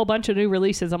missing a whole bunch of new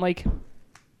releases. I'm like,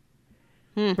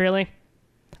 really?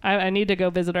 I need to go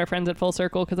visit our friends at Full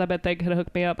Circle because I bet they could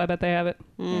hook me up. I bet they have it.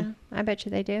 Yeah, I bet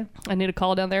you they do. I need to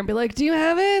call down there and be like, do you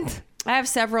have it? I have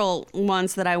several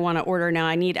ones that I want to order now.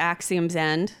 I need Axiom's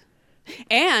End.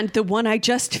 And the one I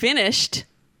just finished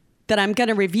that I'm going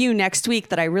to review next week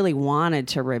that I really wanted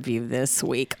to review this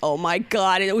week. Oh my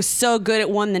God. It was so good. It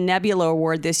won the Nebula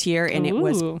Award this year and it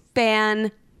was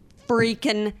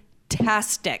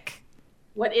fan-freaking-tastic.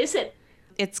 What is it?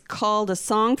 It's called A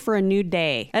Song for a New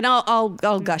Day. And I'll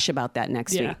gush about that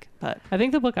next week. But I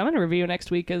think the book I'm going to review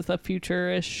next week is the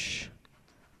future-ish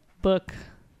book.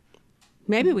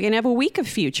 maybe we can have a week of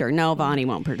future. No, Bonnie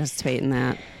won't participate in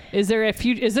that. Is there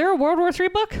a World War III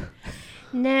book?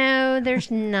 No, there's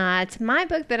not. My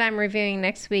book that I'm reviewing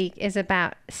next week is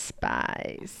about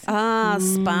spies. Spies.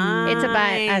 It's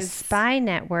about a spy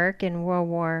network in World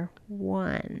War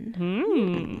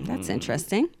One. That's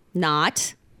interesting.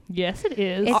 Not. Yes, it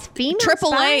is. It's female AAA.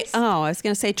 spies. Oh, I was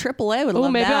going to say AAA would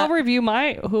love maybe that. I'll review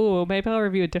maybe I'll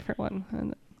review a different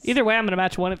one. Either way, I'm going to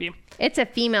match one of you. It's a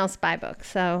female spy book,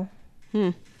 so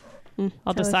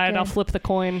I'll decide. I'll flip the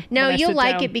coin. no, when I you'll sit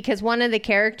like down. it because one of the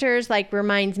characters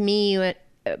reminds me.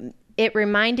 It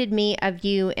reminded me of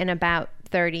you in about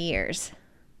 30 years.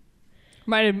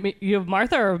 Reminded me, you of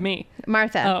Martha or of me?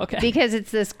 Martha. Oh, okay. Because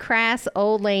it's this crass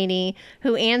old lady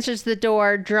who answers the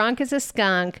door drunk as a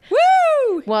skunk.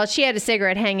 Woo! Well, she had a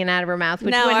cigarette hanging out of her mouth,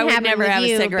 which No, wouldn't I would happen never with have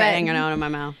you, a cigarette but hanging out of my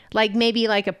mouth. maybe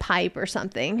a pipe or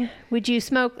something. Would you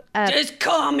smoke? Just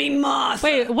call me Martha.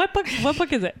 Wait, what book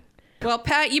is it? Well,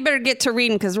 Pat, you better get to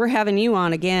reading because we're having you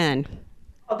on again.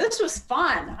 Oh, this was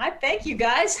fun. I thank you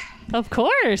guys. Of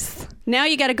course. Now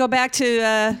you got to go back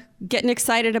to getting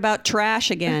excited about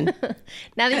trash again.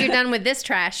 Now that you're done with this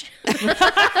trash.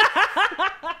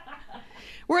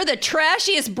 We're the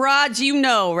trashiest broads you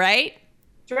know, right?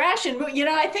 Trash and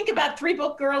I think about Three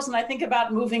Book Girls and I think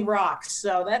about moving rocks.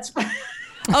 So that's.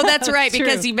 Oh, that's right. True.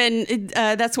 Because you've been,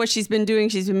 that's what she's been doing.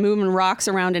 She's been moving rocks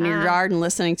around in your yard and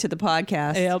listening to the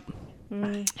podcast. Yep.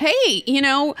 Hey,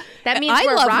 That means I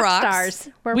we're love rock rocks. stars.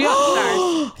 We're rock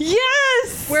stars.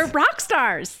 Yes. We're rock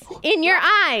stars in your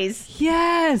eyes.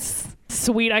 Yes.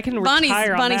 Sweet. I can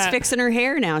retire on Bonnie's that. fixing her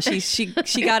hair now. She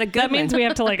got a good That means one. we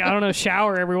have to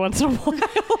shower every once in a while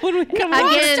when we come home.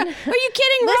 Again. Are you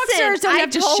kidding? Rock Listen, stars don't I have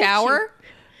to told shower.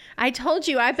 I told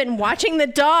you I've been watching the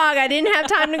dog. I didn't have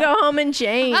time to go home and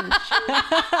change.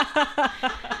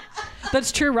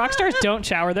 That's true. Rock stars don't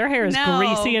shower. Their hair is No.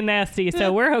 greasy and nasty,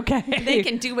 so we're okay. They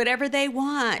can do whatever they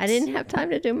want. I didn't have time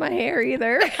to do my hair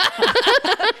either.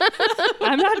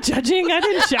 I'm not judging. I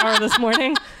didn't shower this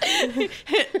morning.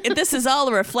 This is all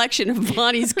a reflection of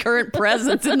Bonnie's current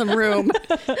presence in the room.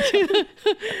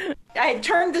 I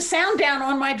turned the sound down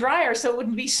on my dryer so it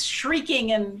wouldn't be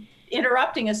shrieking and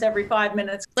interrupting us every 5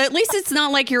 minutes. At least it's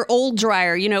not like your old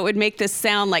dryer. It would make this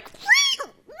sound like.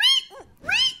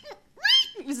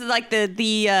 This is like the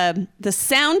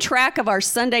soundtrack of our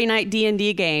Sunday night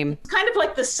D&D game. It's kind of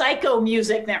like the Psycho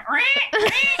music. That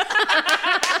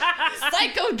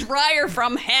Psycho dryer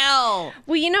from hell.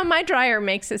 Well, my dryer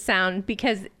makes a sound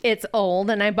because it's old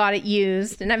and I bought it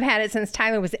used and I've had it since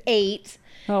Tyler was 8.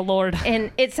 Oh, Lord.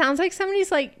 And it sounds like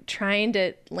somebody's trying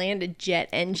to land a jet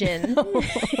engine.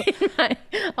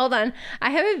 Hold on. I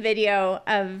have a video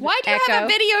of Why do you Echo. have a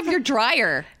video of your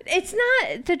dryer? It's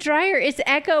not the dryer. It's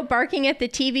Echo barking at the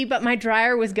TV, but my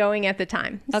dryer was going at the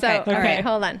time. Okay, So, all okay. right,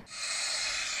 hold on.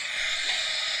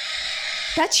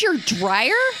 That's your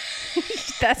dryer?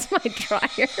 That's my dryer.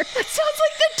 That sounds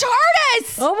like the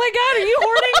TARDIS! Oh, my God. Are you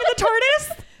hoarding the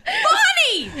TARDIS?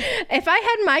 Bonnie! If I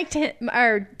had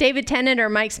or David Tennant or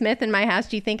Mike Smith in my house,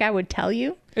 do you think I would tell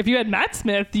you? If you had Matt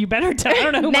Smith, you better tell. I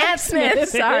don't know who Matt Matt Smith,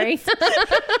 is. sorry.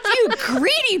 You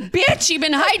greedy bitch! You've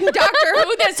been hiding Doctor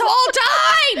Who this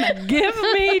whole time! Give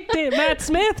me Matt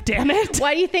Smith, damn it.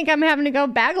 Why do you think I'm having to go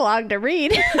backlog to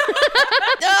read?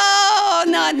 Oh,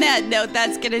 not on that note.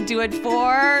 That's gonna do it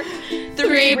for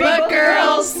Three Book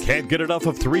Girls. Can't get enough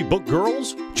of Three Book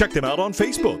Girls? Check them out on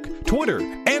Facebook, Twitter,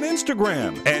 and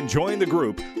Instagram, and join the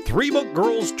group Three Book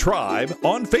Girls Tribe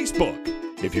on Facebook.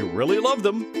 If you really love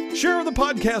them, share the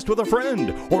podcast with a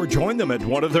friend or join them at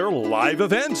one of their live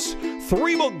events.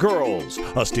 Three Book Girls,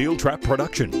 a Steel Trap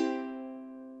production.